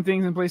of putting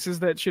things in places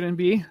that shouldn't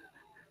be,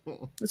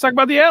 let's talk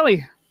about the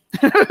alley.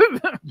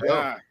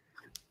 Yeah.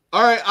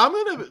 All right, I'm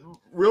gonna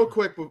real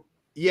quick.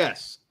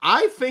 Yes,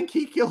 I think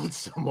he killed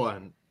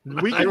someone.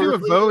 We can do a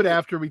vote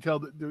after we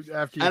tell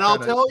after. And I'll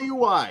tell you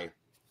why.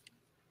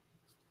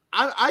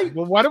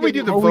 Well, why don't we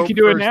do the vote? We can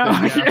do it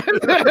first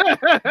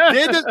now.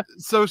 Dan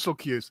social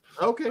cues.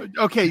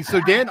 Okay.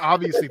 So Dan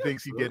obviously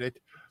thinks he did it.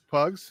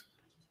 Pugs.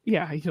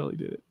 Yeah, he totally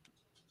did it.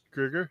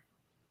 Kruger.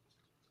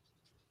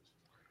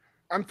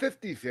 I'm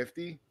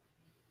 50-50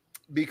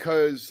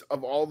 because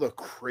of all the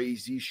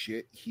crazy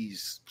shit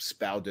he's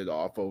spouted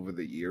off over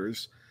the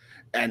years.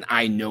 And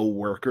I know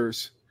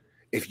workers,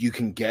 if you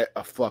can get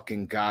a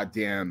fucking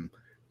goddamn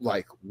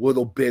like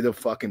little bit of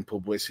fucking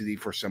publicity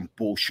for some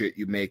bullshit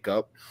you make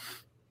up,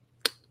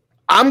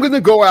 I'm going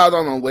to go out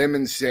on a limb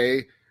and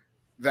say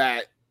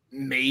that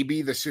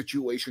maybe the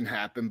situation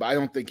happened, but I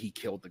don't think he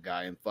killed the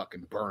guy and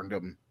fucking burned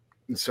him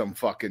in some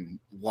fucking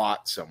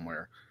lot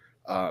somewhere.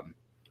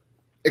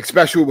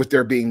 Especially with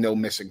there being no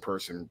missing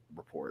person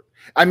report.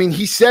 I mean,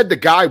 he said the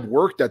guy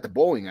worked at the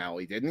bowling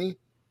alley, didn't he?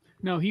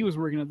 No, he was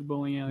working at the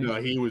bowling alley. No,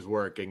 he was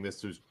working.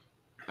 This was,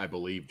 I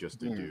believe,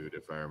 just a dude,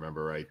 if I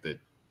remember right, that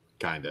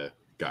kind of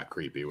got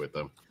creepy with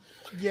them.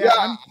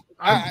 Yeah,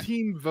 I'm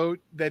team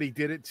vote that he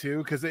did it too,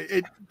 because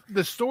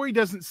the story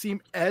doesn't seem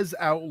as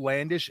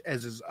outlandish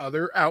as his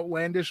other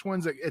outlandish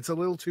ones. It's a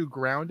little too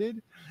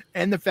grounded,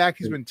 and the fact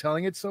he's been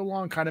telling it so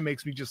long kind of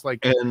makes me just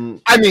like.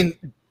 And I mean,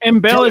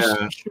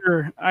 embellished,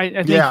 sure.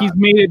 I think he's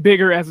made it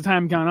bigger as the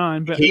time gone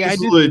on, but I did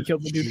think he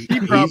killed the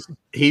dude.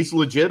 He's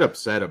legit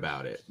upset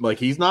about it. Like,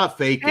 he's not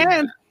faking.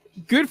 And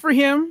good for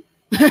him.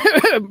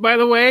 By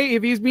the way,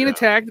 if he's being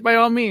attacked, by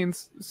all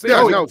means.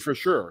 No, for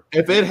sure.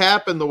 If it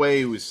happened the way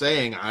he was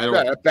saying, I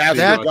don't. Yeah,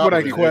 that's what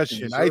I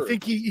question. I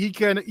think he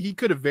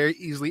could have very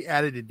easily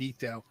added a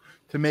detail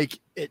to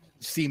make it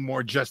seem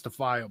more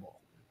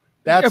justifiable.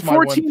 That's a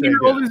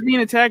 14-year-old is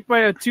being attacked by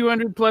a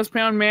 200+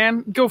 pound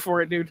man. Go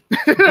for it, dude.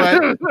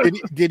 But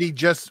did he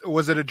just?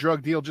 Was it a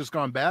drug deal just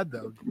gone bad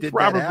though?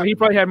 Probably. He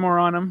probably had more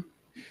on him.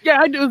 Yeah,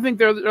 I do think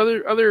there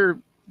are other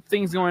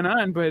things going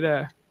on,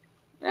 but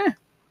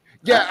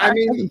yeah, I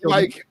mean,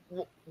 like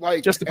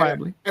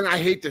justifiably. And I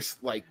hate to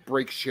like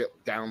break shit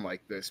down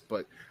like this,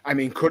 but I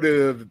mean, could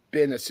have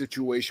been a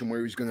situation where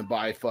he was going to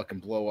buy fucking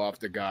blow off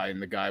the guy,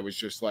 and the guy was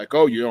just like,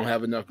 "Oh, you don't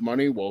have enough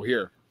money? Well,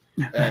 here."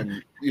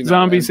 And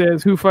Zombie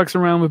says, "Who fucks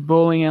around with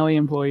bowling alley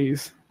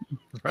employees?"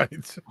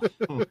 Right.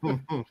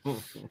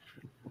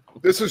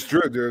 This is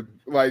true, dude.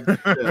 Like,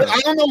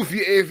 I don't know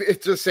if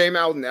it's the same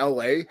out in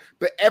LA,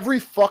 but every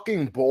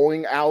fucking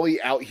bowling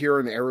alley out here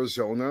in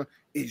Arizona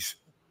is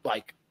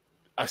like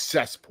a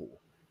cesspool.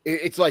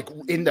 It's like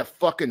in the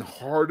fucking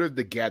heart of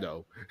the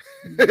ghetto.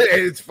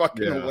 It's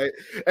fucking away,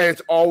 and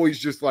it's always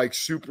just like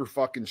super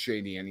fucking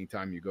shady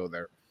anytime you go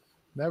there.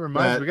 Never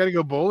mind. We got to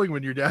go bowling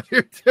when you're down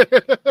here.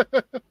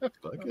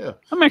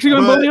 I'm actually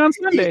going bowling on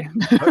Sunday.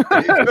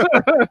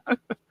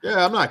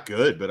 Yeah, I'm not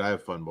good, but I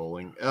have fun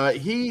bowling.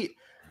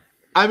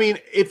 I mean,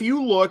 if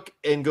you look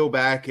and go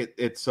back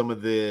at some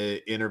of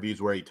the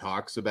interviews where he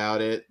talks about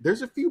it,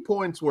 there's a few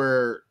points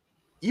where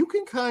you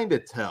can kind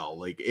of tell,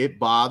 like, it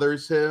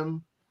bothers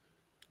him,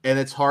 and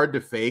it's hard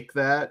to fake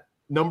that.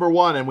 Number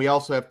one, and we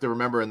also have to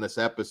remember in this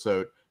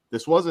episode,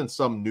 this wasn't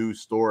some new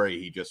story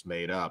he just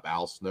made up.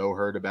 Al Snow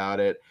heard about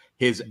it.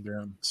 His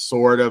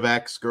sort of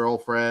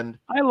ex-girlfriend.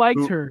 I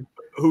liked her.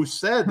 Who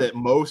said that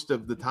most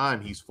of the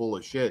time he's full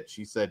of shit.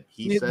 She said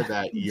he said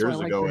that years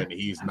ago, and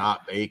he's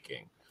not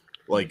faking.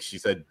 Like, she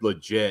said,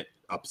 legit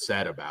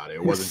upset about it.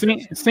 It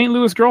wasn't St.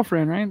 Louis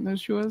girlfriend, right? That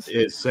she was.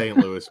 It's St.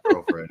 Louis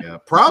girlfriend. Yeah,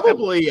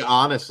 probably.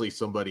 Honestly,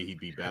 somebody he'd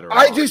be better.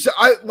 I'm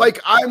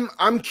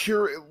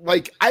curious.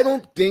 Like, I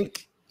don't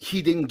think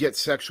he didn't get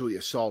sexually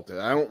assaulted.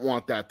 I don't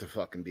want that to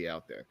fucking be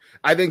out there.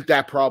 I think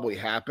that probably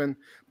happened,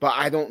 but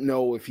I don't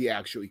know if he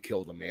actually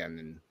killed a man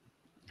and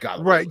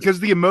got right, because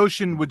the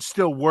emotion would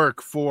still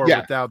work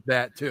without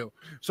that too.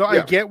 So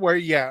I get where,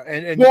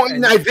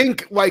 and I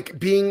think like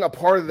being a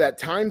part of that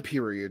time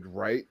period,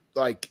 right?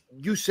 Like,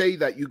 you say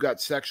that you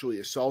got sexually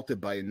assaulted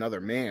by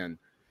another man.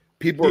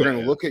 people are going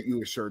to look at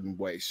you a certain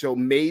way. So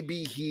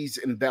maybe he's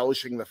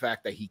embellishing the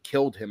fact that he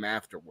killed him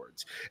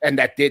afterwards, and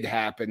that did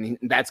happen.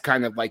 That's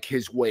kind of like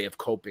his way of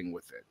coping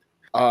with it.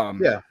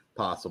 Yeah,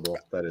 possible.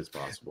 That is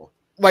possible.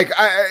 Like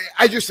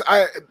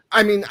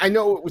I mean, I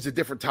know it was a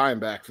different time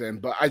back then,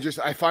 but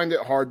I find it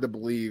hard to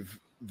believe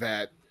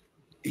that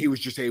he was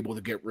just able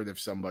to get rid of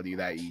somebody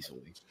that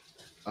easily.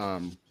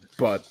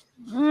 But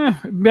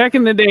back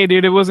in the day,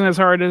 dude, it wasn't as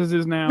hard as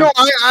it is now. No,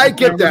 I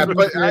get that,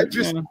 but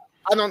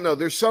I don't know.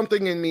 There's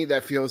something in me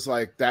that feels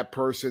like that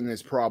person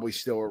is probably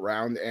still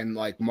around, and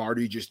like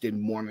Marty just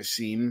didn't want to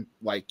seem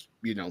like,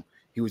 you know,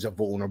 he was a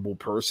vulnerable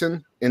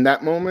person in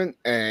that moment,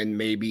 and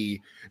maybe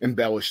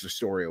embellish the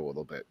story a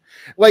little bit.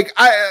 Like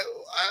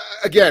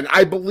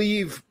I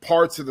believe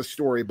parts of the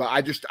story, but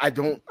I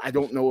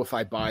don't know if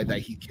I buy that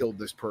he killed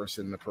this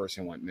person. The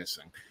person went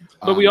missing.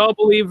 But we all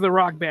believe the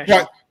Rock Bash.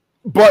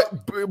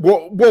 But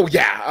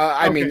yeah.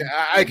 I mean,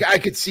 I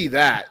could see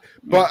that,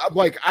 but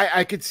like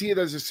I could see it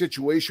as a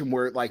situation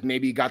where like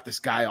maybe he got this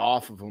guy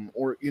off of him,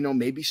 or you know,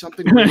 maybe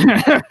something.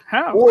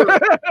 How? Or,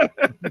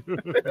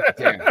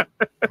 damn.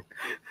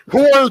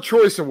 Poor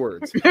choice of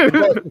words.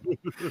 But,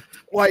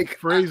 like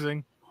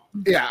phrasing.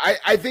 Yeah,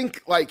 I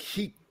think like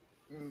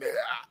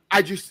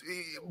I just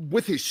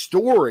with his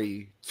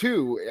story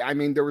too. I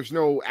mean, there was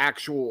no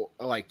actual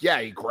like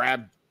he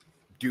grabbed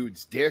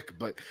dude's dick,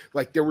 but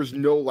like there was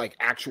no like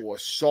actual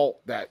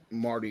assault that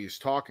Marty is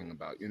talking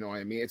about. You know what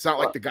I mean? It's not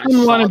like the guy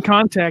unwanted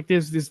contact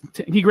is this.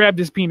 He grabbed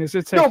his penis.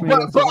 It's no,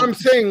 but I'm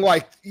saying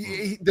like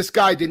this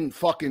guy didn't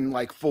fucking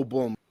like full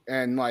blown.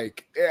 And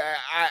like,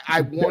 I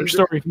wonder.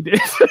 Story if he did.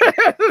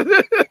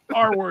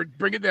 R word,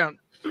 bring it down.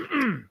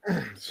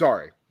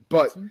 Sorry,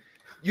 but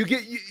you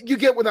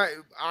get what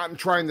I'm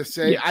trying to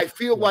say. Yeah. I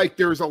feel like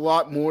there's a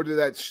lot more to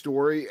that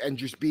story, and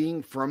just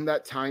being from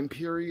that time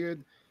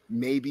period,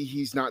 maybe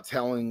he's not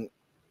telling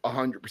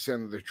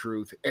 100% of the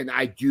truth. And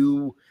I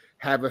do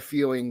have a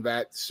feeling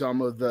that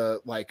some of the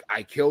like,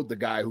 I killed the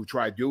guy who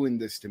tried doing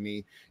this to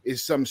me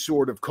is some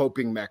sort of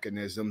coping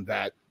mechanism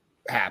that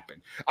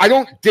happened. I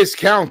don't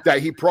discount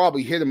that he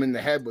probably hit him in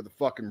the head with a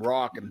fucking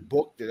rock and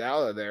booked it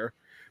out of there,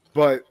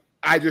 but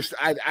I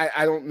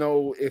don't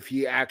know if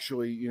he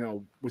actually, you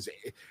know, was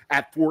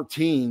at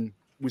 14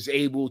 was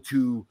able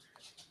to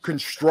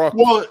construct.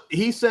 Well,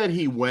 he said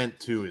he went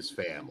to his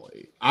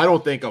family. I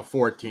don't think a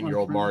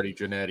 14-year-old Marty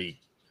Jannetty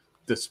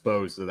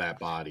disposed of that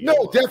body.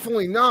 No,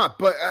 definitely not.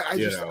 But I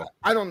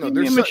don't know.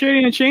 There's a machete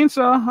and a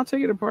chainsaw. I'll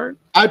take it apart.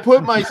 I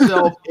put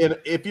myself in.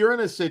 If you're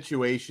in a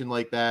situation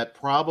like that,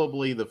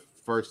 probably the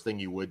first thing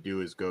you would do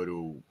is go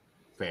to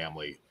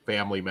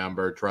family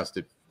member,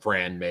 trusted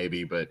friend,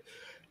 maybe. But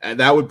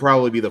that would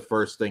probably be the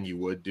first thing you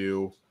would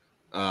do.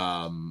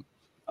 Jason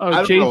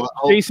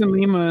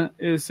Lima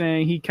is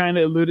saying he kind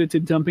of alluded to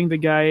dumping the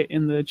guy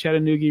in the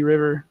Chattahoochee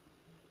River.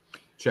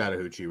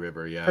 Chattahoochee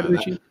River, yeah.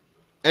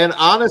 And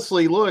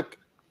honestly, look,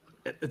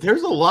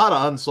 there's a lot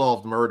of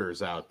unsolved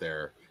murders out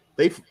there.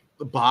 The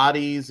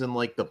bodies in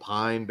like the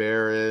Pine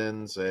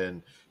Barrens,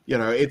 and you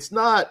know, it's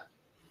not.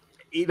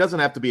 He doesn't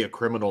have to be a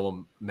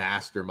criminal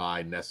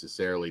mastermind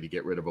necessarily to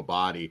get rid of a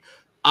body.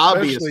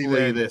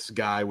 Obviously, this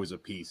guy was a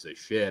piece of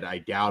shit. I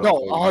doubt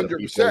 100%.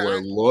 People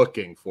were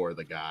looking for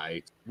the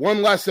guy.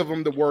 One less of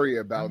them to worry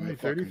about.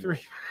 33.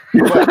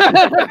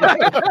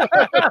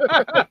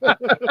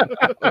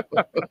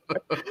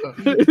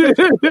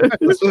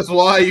 This is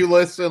why you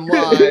listen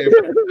live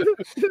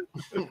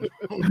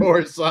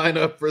or sign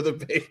up for the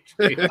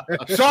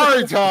Patreon.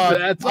 Sorry, Todd.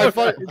 That's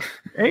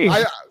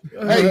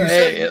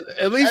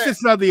at least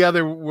it's not the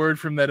other word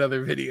from that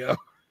other video.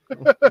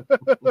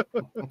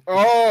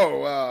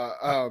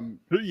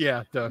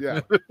 Yeah, Doug. Yeah.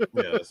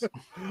 Yes.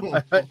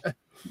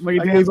 Look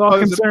at Dan's all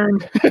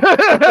concerned.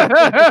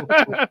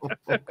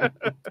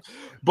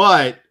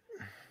 But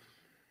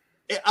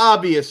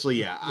obviously,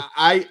 yeah,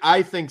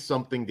 I think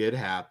something did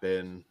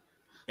happen.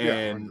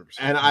 And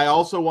I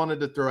also wanted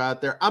to throw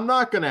out there, I'm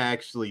not going to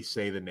actually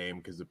say the name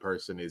because the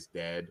person is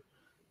dead,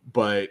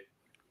 but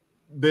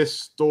this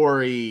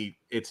story,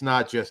 it's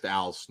not just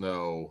Al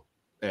Snow.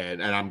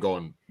 And I'm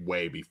going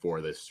way before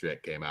this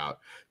shit came out.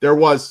 There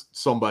was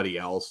somebody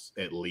else,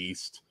 at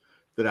least,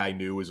 that I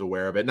knew was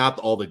aware of it. Not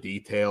all the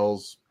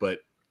details, but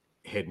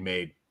had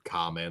made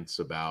comments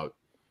about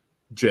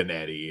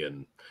Jannetty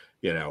and,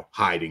 you know,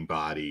 hiding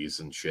bodies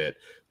and shit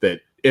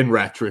that in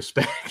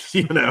retrospect,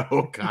 you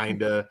know,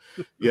 kind of,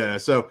 yeah.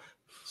 So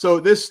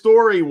this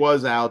story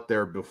was out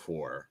there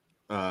before.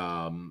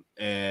 And,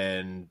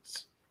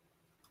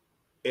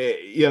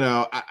 you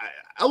know,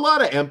 a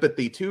lot of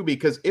empathy too,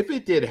 because if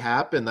it did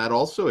happen, that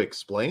also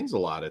explains a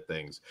lot of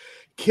things.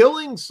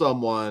 Killing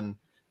someone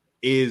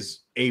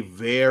is a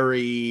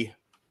very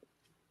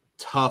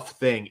tough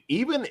thing.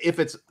 Even if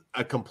it's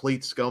a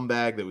complete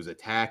scumbag that was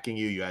attacking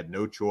you, you had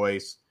no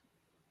choice.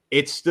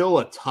 It's still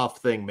a tough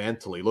thing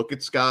mentally. Look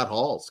at Scott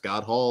Hall.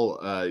 Scott Hall,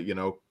 you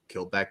know,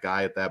 killed that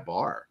guy at that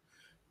bar.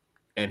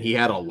 And he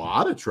had a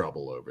lot of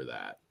trouble over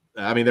that.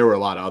 I mean, there were a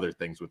lot of other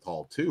things with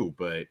Hall too,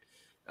 but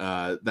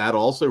that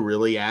also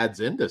really adds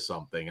into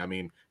something. I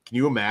mean, can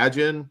you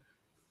imagine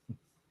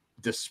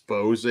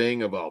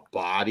disposing of a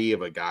body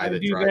of a guy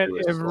that tried that to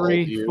assault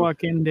every you.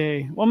 fucking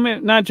day. Well,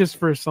 not just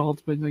for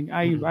assault, but like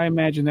I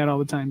imagine that all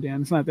the time,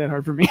 Dan. It's not that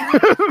hard for me.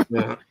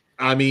 Yeah.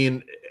 I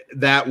mean,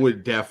 that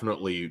would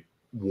definitely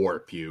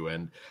warp you,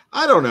 and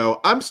I don't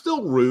know. I'm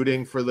still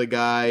rooting for the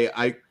guy.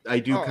 I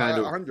do kind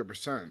of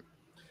 100%.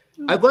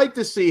 I'd like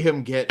to see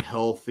him get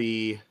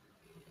healthy.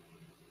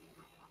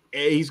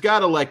 He's got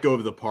to let go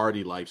of the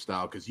party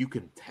lifestyle because you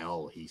can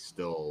tell he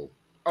still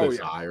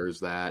desires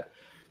that.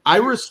 I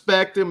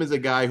respect him as a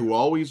guy who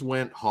always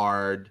went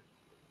hard.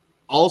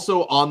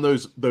 Also on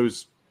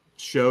those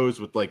shows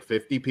with like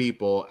 50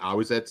 people, I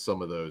was at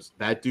some of those.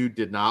 That dude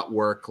did not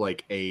work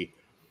like a,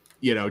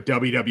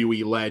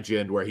 WWE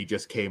legend where he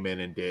just came in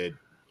and did,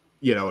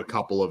 a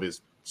couple of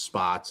his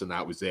spots and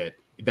that was it.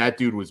 That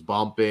dude was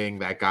bumping.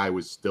 That guy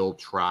was still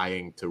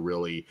trying to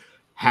really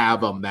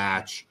have a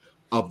match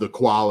of the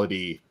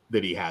quality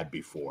that he had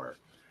before.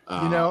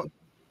 I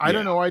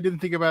don't know. I didn't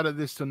think about it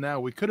this till now.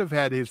 We could have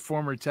had his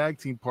former tag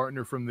team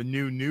partner from the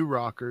New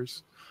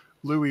Rockers,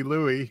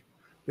 Louie.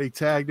 They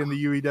tagged in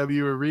the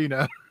UEW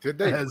arena. Did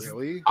they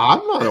really?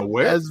 I'm not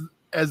aware.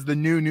 As the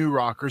New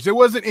Rockers. It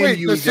wasn't in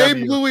UEW. The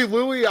same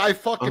Louie I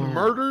fucking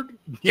murdered?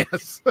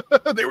 Yes.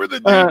 They were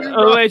the New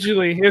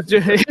allegedly.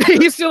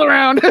 He's still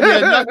around. Yeah,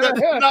 not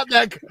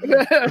that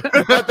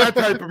not that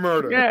type of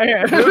murder.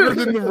 Yeah.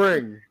 Murdered in the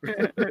ring.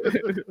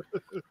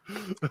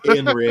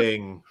 In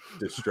ring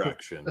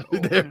destruction.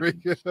 There we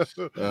go.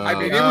 I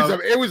mean,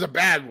 it was a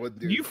bad one,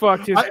 dude. You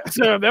fucked his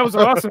so that was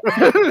awesome.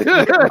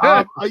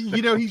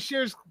 He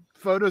shares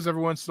photos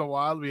every once in a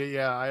while.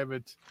 Yeah, I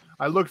haven't.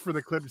 I looked for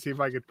the clip to see if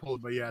I could pull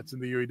it, but yeah, it's in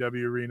the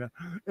UEW arena.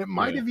 It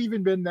might have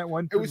even been that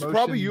one. It was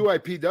probably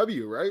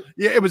UIPW, right?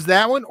 Yeah, it was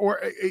that one, or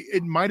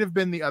it might have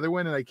been the other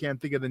one, and I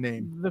can't think of the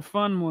name. The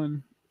fun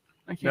one.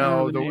 I can't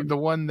remember the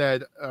one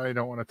that I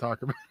don't want to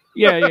talk about.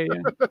 Yeah.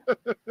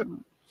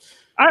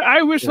 I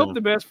hope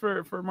the best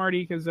for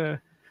Marty because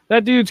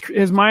that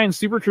his mind's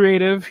super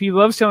creative. He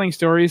loves telling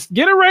stories.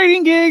 Get a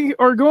writing gig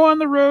or go on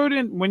the road,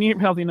 and when you're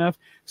healthy enough,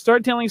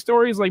 start telling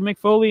stories like Mick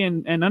Foley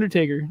and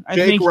Undertaker. I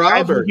think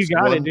you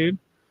got it, dude.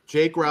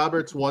 Jake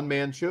Roberts,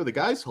 one-man show. The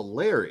guy's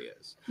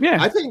hilarious. Yeah.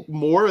 I think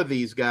more of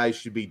these guys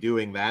should be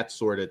doing that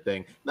sort of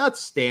thing. Not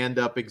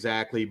stand-up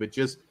exactly, but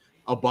just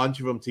a bunch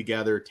of them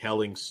together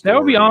telling stories. That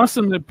would be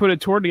awesome to put a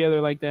tour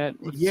together like that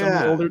with some of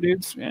the older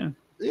dudes. Yeah.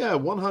 Yeah,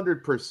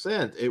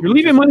 100%. You're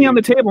leaving money on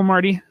the table,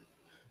 Marty.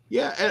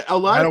 Yeah, and a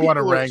lot. I don't want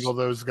to wrangle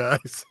those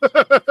guys.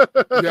 Yeah,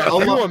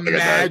 can you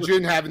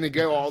imagine having to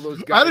get all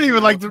those guys? I don't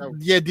even like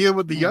to deal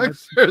with the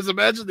youngsters.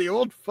 Imagine the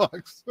old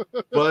fucks.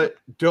 But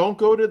don't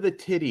go to the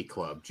titty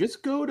club.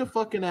 Just go to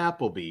fucking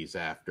Applebee's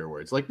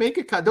afterwards. Like make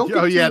a don't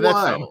get too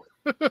wild.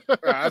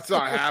 That's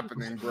not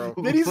happening, bro.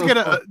 Then he's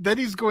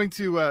going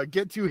to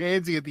get too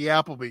handsy at the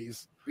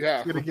Applebee's.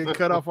 Yeah, he's gonna get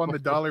cut off on the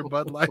dollar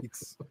Bud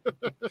Lights.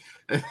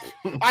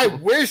 I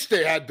wish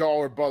they had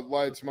dollar Bud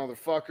Lights,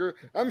 motherfucker.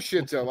 I'm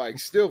shit to like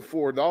still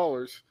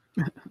 $4.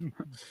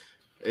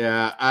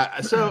 Yeah,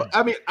 so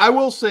I mean, I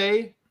will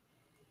say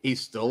he's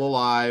still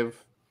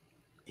alive.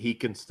 He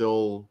can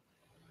still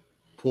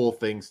pull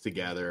things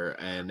together,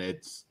 and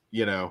it's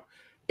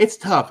it's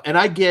tough. And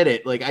I get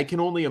it. Like I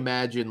can only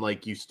imagine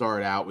like you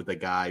start out with a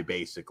guy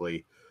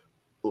basically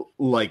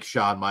like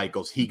Shawn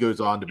Michaels, he goes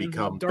on to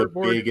become the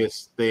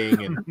biggest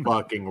thing in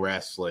fucking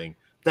wrestling.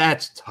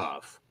 That's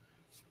tough.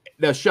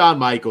 Now, Shawn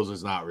Michaels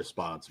is not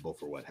responsible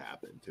for what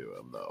happened to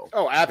him, though.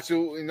 Oh,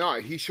 absolutely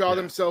not. He shot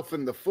himself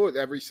in the foot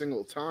every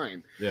single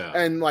time. Yeah.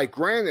 And, like,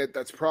 granted,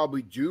 that's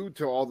probably due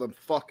to all the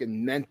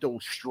fucking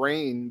mental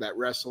strain that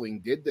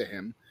wrestling did to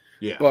him.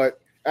 Yeah. But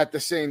at the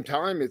same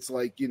time, it's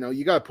like, you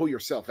got to pull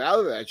yourself out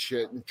of that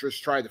shit and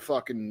just try to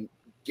fucking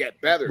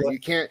get better. You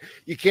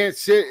can't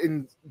sit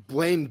and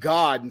blame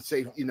God and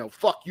say,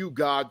 fuck you,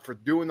 God, for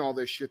doing all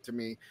this shit to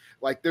me.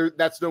 Like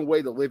that's no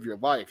way to live your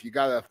life. You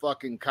gotta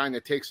fucking kind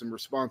of take some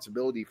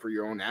responsibility for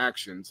your own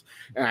actions.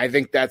 And I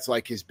think that's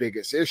like his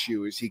biggest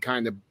issue is he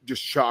kind of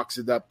just chalks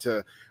it up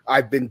to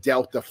I've been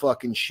dealt a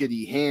fucking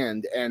shitty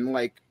hand. And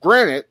like,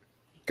 granted,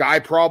 guy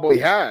probably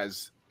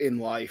has in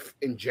life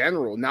in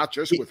general, not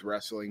just with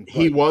wrestling.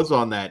 He was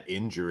on that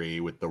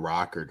injury with the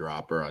rocker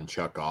dropper on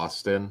Chuck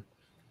Austin.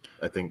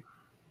 I think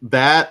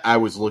that I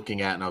was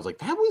looking at and I was like,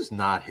 that was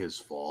not his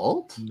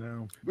fault.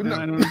 No.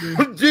 I don't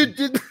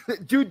agree.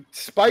 Dude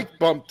Spike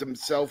bumped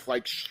himself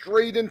like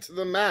straight into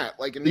the mat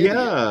like an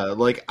idiot.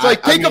 Like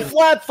take a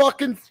flat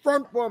fucking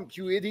front bump,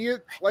 you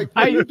idiot. Like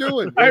what are you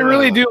doing? I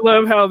really do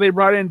love how they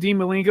brought in Dean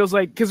Malenko's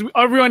like because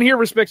everyone here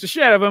respects the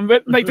shit out of him,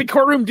 but like the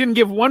courtroom didn't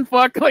give one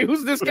fuck. Like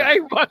who's this guy?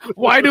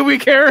 Why do we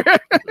care?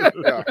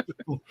 Yeah.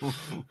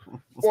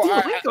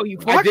 Well,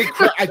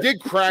 I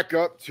did crack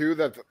up too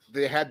that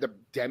they had to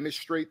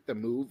demonstrate the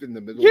move in the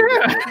middle of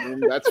the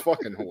courtroom. That's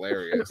fucking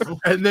hilarious.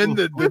 And then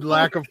the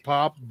lack of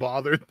pop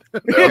bothered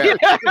them. Yeah.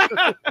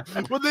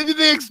 Well, then did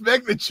they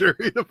expect the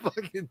jury to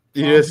fucking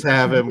you just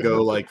have him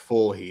go like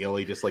full heel.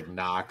 He just like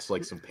knocks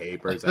like some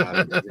papers out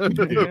of it.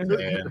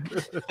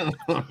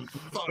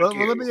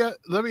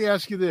 Let me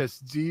ask you this.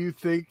 Do you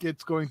think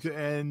it's going to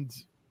end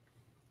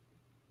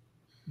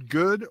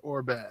good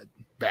or bad?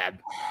 Bad.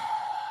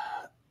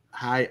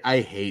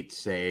 I hate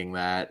saying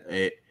that.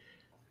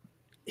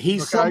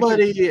 He's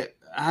somebody.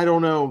 I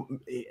don't know.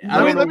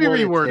 Let me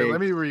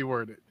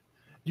reword it.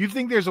 Do you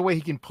think there's a way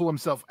he can pull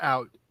himself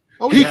out?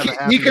 Oh, he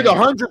could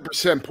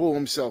 100% pull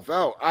himself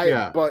out.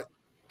 But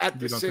at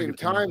the same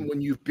time,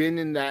 when you've been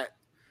in that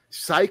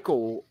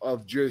cycle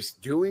of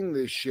just doing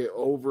this shit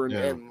over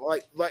and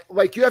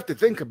like you have to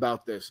think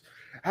about this.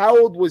 How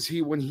old was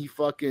he when he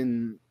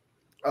fucking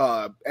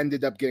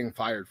ended up getting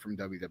fired from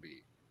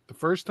WWE? The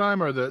first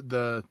time or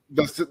the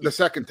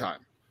second time?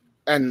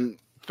 And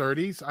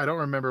 30s? I don't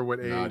remember what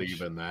age. Not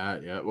even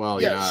that. Yeah.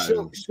 Well, yeah.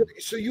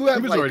 So you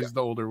have the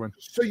older one.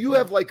 So you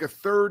have like a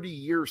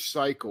 30-year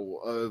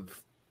cycle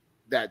of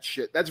that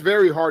shit. That's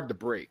very hard to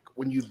break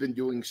when you've been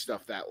doing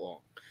stuff that long.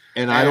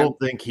 And I don't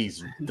think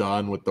he's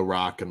done with the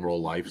rock and roll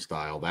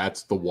lifestyle.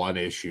 That's the one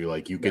issue.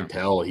 Like you can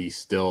tell he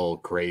still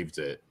craves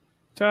it.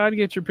 Todd,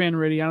 get your pen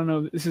ready. I don't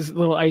know. This is a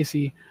little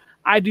icy.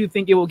 I do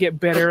think it will get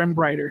better and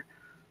brighter.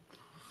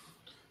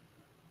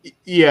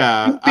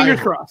 Yeah.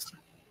 Fingers crossed.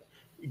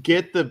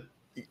 Get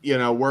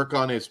work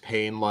on his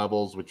pain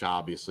levels, which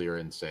obviously are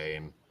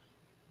insane.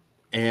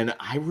 And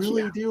I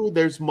really do.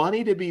 There's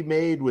money to be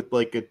made with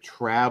like a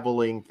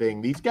traveling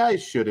thing. These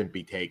guys shouldn't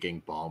be taking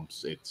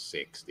bumps at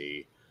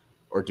 60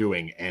 or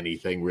doing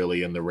anything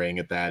really in the ring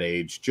at that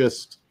age.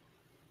 Just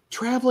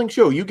traveling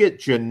show. You get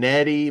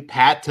Jannetty,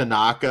 Pat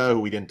Tanaka, who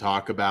we didn't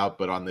talk about,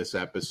 but on this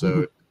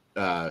episode,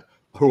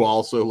 who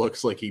also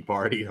looks like he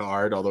partied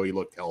hard, although he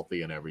looked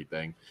healthy and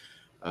everything.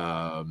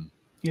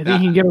 He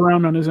can get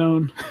around on his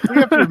own. You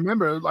have to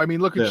remember, I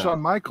mean, look at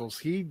Shawn Michaels.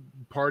 He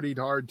partied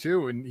hard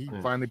too, and he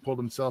finally pulled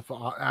himself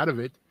out of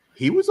it.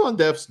 He was on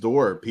death's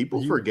door.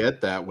 People forget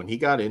that when he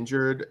got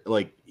injured,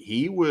 like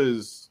he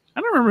was.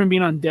 I don't remember him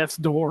being on death's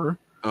door.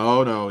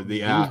 Oh no,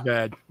 he was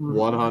bad.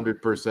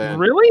 100%.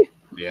 Really?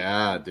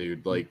 Yeah,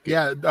 dude. Like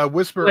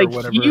Whisper like or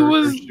whatever. He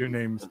was your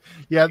names.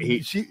 Yeah,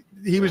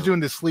 he was doing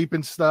the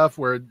sleeping stuff.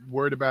 Where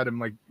worried about him.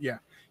 Like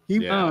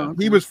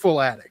he was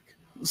full addict.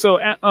 So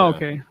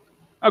okay.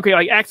 Okay,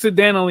 like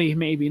accidentally,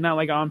 maybe not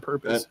like on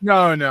purpose. No,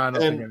 I don't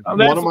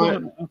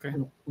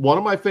think one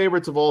of my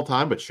favorites of all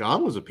time. But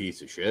Shawn was a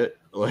piece of shit.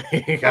 Like,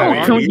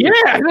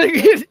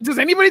 does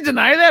anybody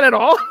deny that at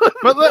all?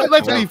 But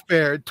let's be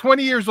fair.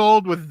 20 years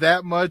old with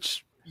that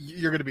much,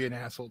 you're gonna be an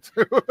asshole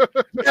too.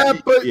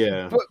 but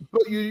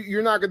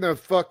you're not gonna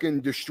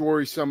fucking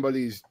destroy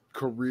somebody's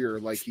career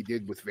like he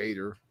did with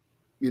Vader.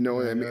 You know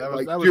what I mean?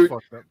 That was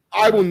fucked up.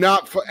 I will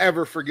not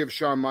forever forgive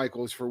Shawn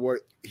Michaels for what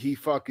he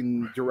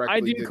fucking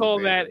directly did. I do call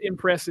that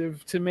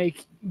impressive to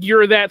make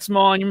you're that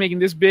small and you're making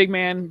this big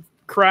man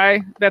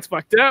cry. That's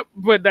fucked up,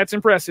 but that's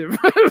impressive.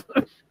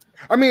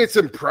 I mean, it's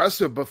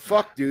impressive, but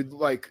fuck, dude.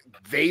 Like,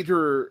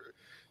 Vader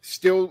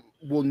still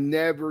will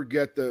never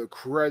get the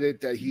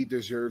credit that he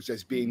deserves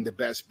as being the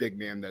best big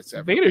man that's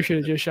ever. Vader should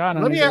have just shot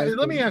him. Let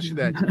me ask you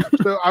that.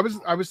 So I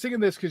was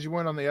thinking this because you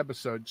went on the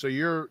episode. So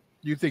you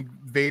think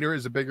Vader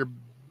is a better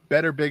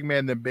big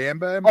man than Bam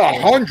Bam?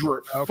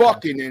 100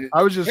 fucking.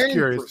 I was just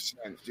curious,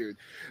 dude.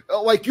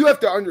 Like, you have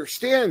to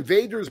understand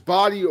Vader's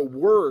body of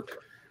work.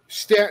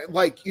 His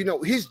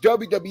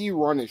WWE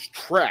run is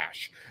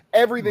trash.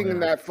 Everything in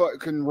that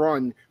fucking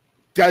run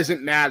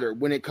doesn't matter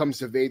when it comes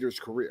to Vader's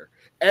career.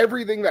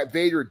 Everything that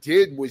Vader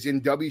did was in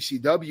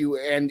WCW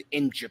and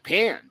in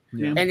Japan.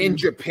 Yeah. And in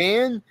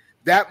Japan,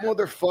 that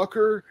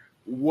motherfucker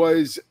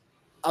was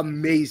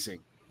amazing.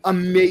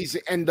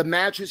 Amazing. And the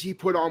matches he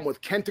put on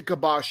with Kenta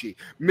Kobashi,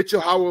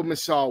 Mitsuharu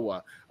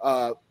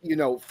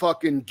Misawa,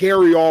 fucking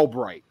Gary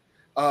Albright.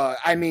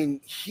 I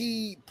mean,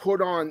 he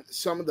put on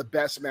some of the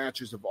best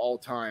matches of all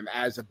time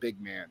as a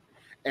big man.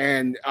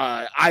 And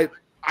I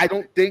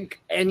don't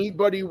think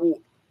anybody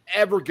will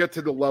ever get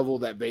to the level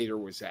that Vader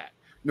was at,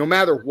 no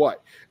matter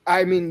what.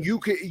 I mean, you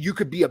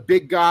could be a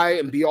big guy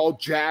and be all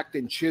jacked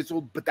and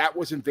chiseled, but that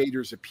wasn't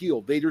Vader's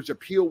appeal. Vader's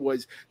appeal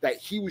was that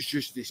he was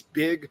just this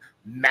big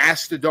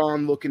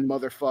mastodon-looking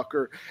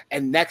motherfucker,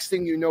 and next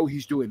thing you know,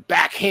 he's doing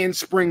back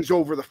handsprings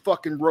over the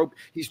fucking rope.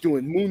 He's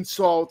doing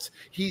moonsaults.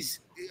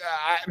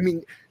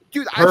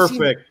 Dude,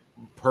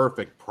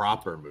 perfect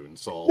proper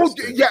moonsaults. Well,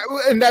 yeah,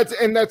 and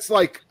that's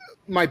like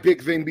my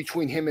big thing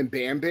between him and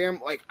Bam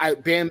Bam. Like,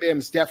 Bam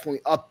Bam's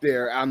definitely up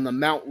there on the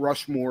Mount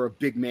Rushmore of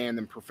big man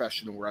in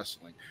professional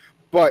wrestling.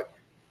 But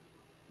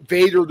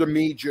Vader, to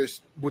me,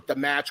 just with the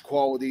match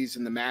qualities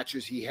and the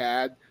matches he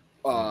had,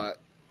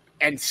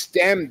 and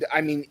stemmed,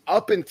 I mean,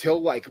 up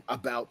until like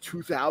about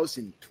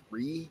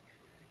 2003,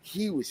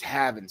 he was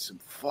having some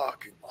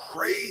fucking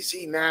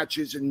crazy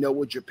matches in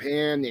Noah,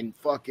 Japan, and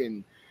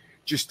fucking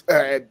just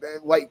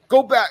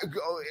go back.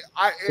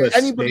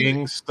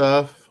 Sting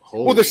stuff.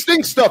 The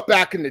Sting stuff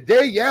back in the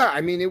day, yeah. I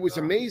mean, it was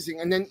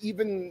amazing. And then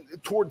even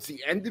towards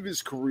the end of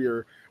his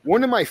career,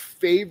 one of my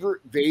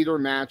favorite Vader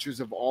matches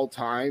of all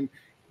time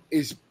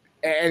is,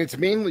 and it's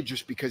mainly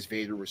just because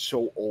Vader was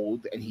so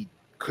old and he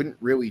couldn't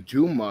really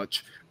do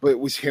much, but it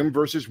was him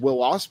versus Will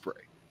Ospreay.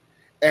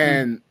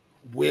 And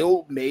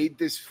Will made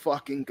this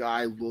fucking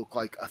guy look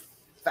like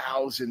a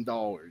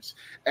 $1,000.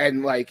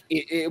 And like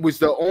it was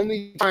the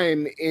only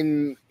time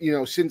in, you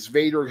know, since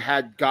Vader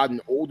had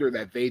gotten older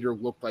that Vader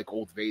looked like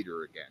old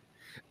Vader again.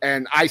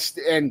 And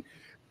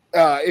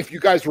if you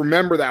guys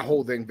remember that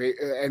whole thing,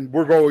 and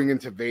we're going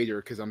into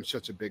Vader because I'm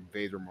such a big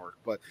Vader mark,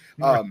 but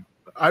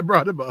I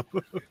brought him up.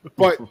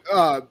 but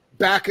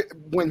back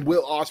when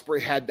Will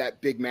Ospreay had that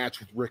big match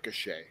with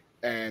Ricochet,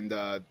 and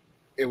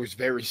it was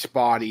very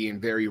spotty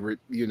and very,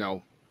 you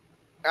know,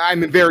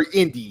 very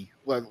indie.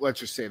 Let's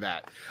just say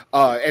that.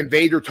 And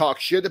Vader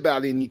talked shit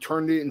about it, and he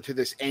turned it into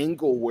this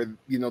angle where,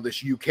 you know,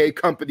 this UK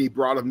company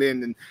brought him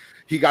in, and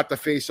he got the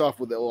face off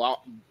with Will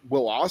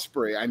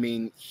Ospreay. I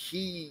mean,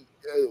 he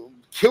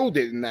killed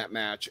it in that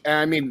match. And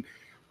I mean,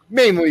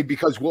 mainly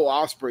because Will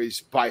Ospreay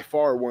is by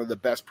far one of the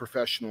best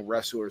professional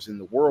wrestlers in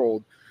the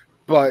world.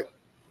 But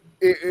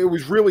it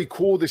was really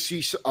cool to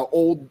see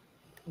old,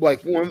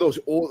 like one of those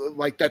old,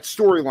 like that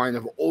storyline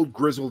of old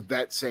grizzled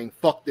vet saying,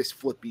 fuck this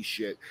flippy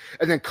shit,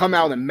 and then come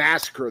out and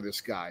massacre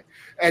this guy.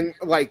 And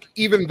like,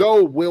 even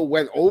though Will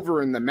went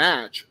over in the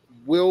match,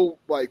 Will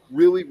like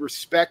really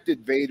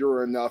respected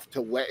Vader enough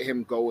to let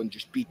him go and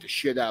just beat the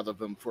shit out of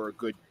him for a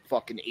good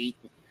fucking 8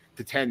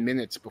 to 10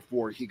 minutes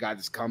before he got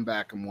his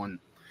comeback and won.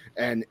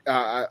 And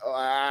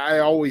I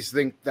always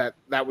think that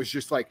was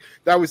just like,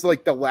 that was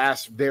like the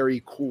last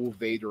very cool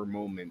Vader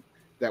moment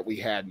that we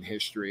had in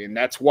history. And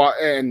that's why,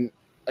 and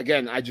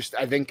again, I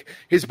think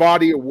his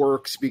body of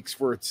work speaks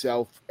for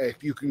itself.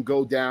 If you can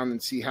go down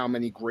and see how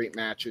many great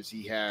matches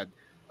he had,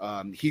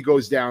 he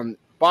goes down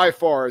by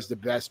far as the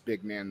best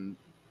big man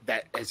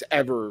that has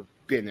ever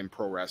been in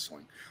pro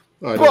wrestling.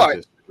 I don't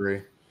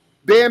disagree.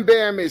 Bam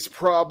Bam is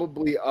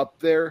probably up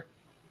there.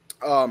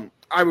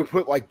 I would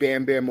put like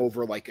Bam Bam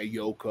over like a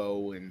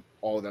Yoko and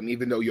all of them,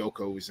 even though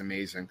Yoko is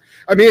amazing.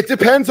 I mean, it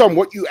depends on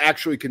what you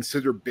actually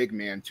consider big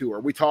man too. Are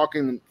we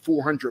talking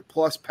 400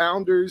 plus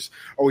pounders?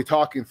 Are we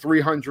talking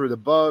 300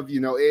 above? You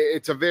know,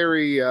 it's a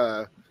very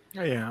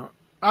yeah.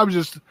 I was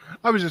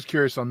just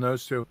curious on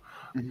those two.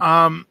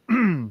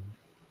 Mm-hmm.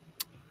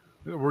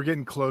 We're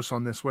getting close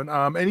on this one.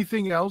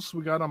 Anything else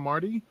we got on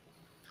Marty?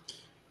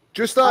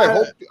 Just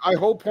I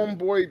hope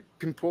Homeboy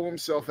can pull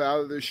himself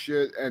out of this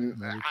shit,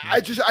 and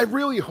I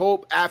really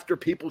hope after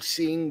people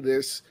seeing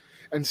this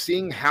and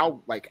seeing how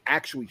like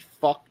actually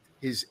fucked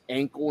his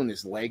ankle and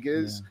his leg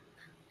is,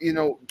 you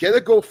know, get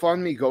a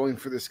GoFundMe going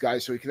for this guy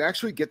so he can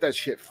actually get that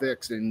shit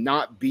fixed and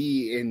not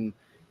be in,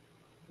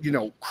 you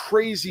know,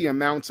 crazy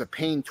amounts of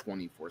pain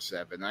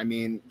 24/7. I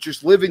mean,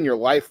 just living your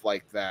life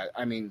like that.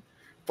 I mean,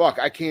 fuck,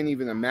 I can't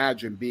even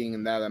imagine being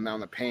in that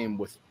amount of pain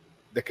with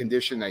the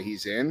condition that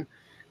he's in.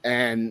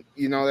 And,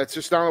 you know, that's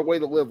just not a way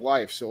to live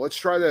life. So let's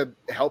try to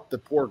help the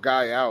poor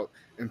guy out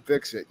and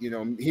fix it. You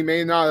know, he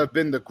may not have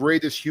been the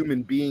greatest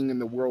human being in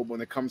the world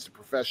when it comes to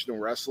professional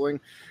wrestling,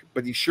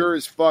 but he sure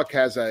as fuck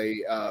has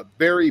a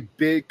very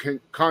big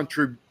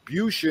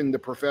contribution to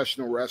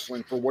professional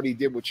wrestling for what he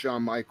did with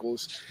Shawn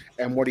Michaels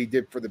and what he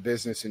did for the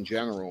business in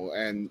general.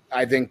 And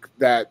I think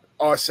that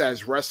us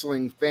as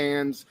wrestling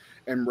fans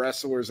and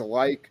wrestlers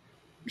alike,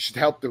 we should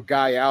help the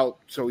guy out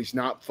so he's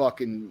not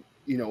fucking,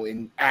 you know,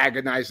 in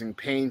agonizing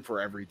pain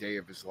for every day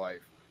of his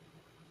life.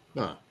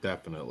 No,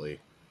 definitely.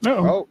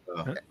 Oh,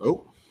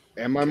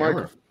 and my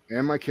microphone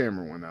and my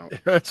camera went out.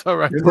 That's all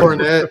right.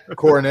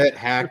 Cornette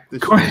hacked the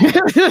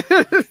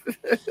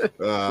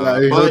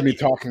he heard me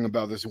talking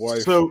about his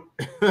wife. So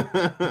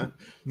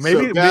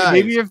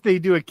maybe if they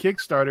do a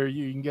Kickstarter,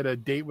 you can get a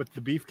date with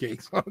the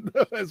beefcakes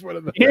as one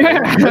of the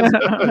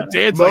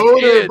dance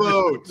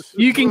motorboat.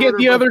 You can get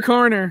the other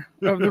corner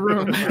of the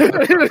room.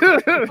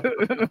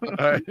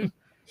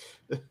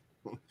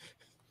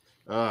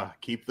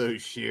 Keep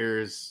those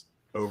shears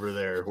over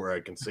there where I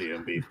can see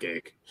them,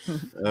 Beefcake.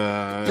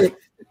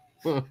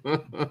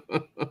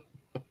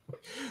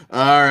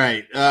 All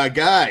right,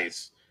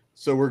 guys.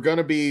 So we're going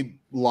to be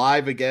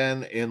live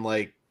again in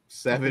like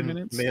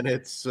 7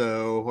 minutes.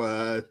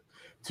 So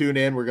tune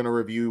in. We're going to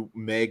review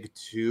Meg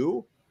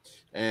 2.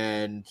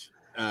 And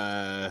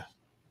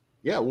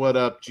what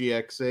up,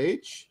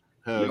 GXH?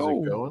 How's it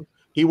going?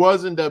 He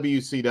was in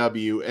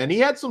WCW, and he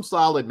had some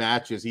solid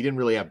matches. He didn't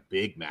really have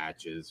big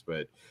matches,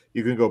 but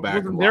you can go back. He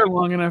wasn't there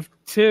long enough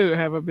to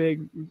have a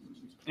big.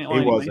 He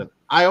wasn't.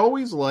 I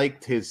always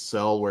liked his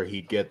sell where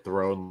he'd get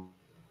thrown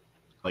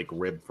like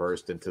rib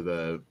first into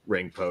the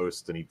ring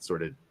post, and he'd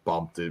sort of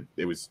bumped it.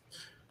 It was,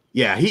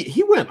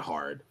 he went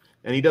hard,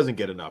 and he doesn't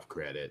get enough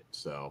credit.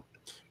 So,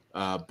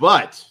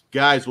 but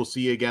guys, we'll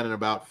see you again in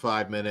about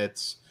 5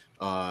 minutes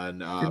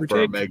on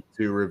for a Meg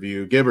 2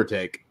 review, give or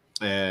take.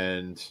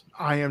 And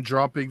I am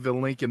dropping the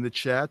link in the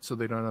chat so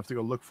they don't have to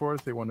go look for it.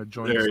 If they want to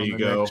join us on the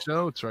next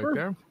show, it's right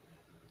there.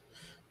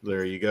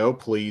 There you go.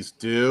 Please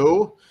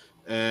do.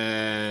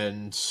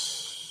 And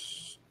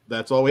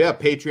that's all we have.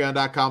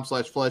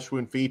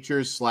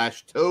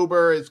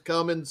 Patreon.com/fleshwoundfeatures/Tober is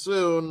coming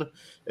soon.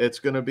 It's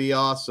going to be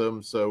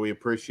awesome. So we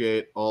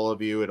appreciate all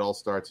of you. It all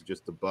starts at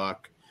just $1.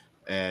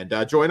 And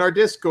join our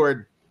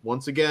Discord.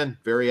 once again,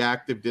 very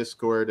active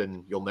Discord,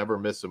 and you'll never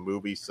miss a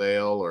movie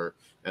sale or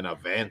an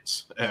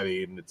event. I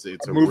mean, it's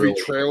a movie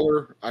really,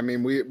 trailer. I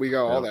mean, we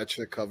got all that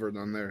shit covered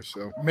on there.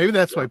 So maybe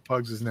that's why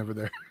Pugs is never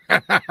there.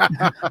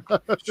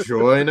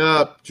 Join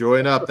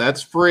up.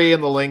 That's free,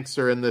 and the links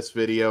are in this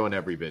video and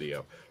every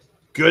video.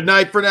 Good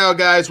night for now,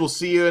 guys. We'll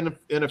see you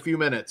in a few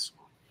minutes.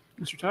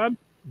 Mr. Todd.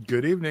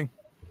 Good evening.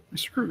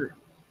 Mr. Kruger.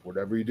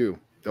 whatever you do,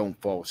 don't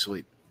fall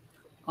asleep.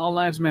 All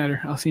lives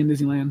matter. I'll see you in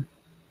Disneyland.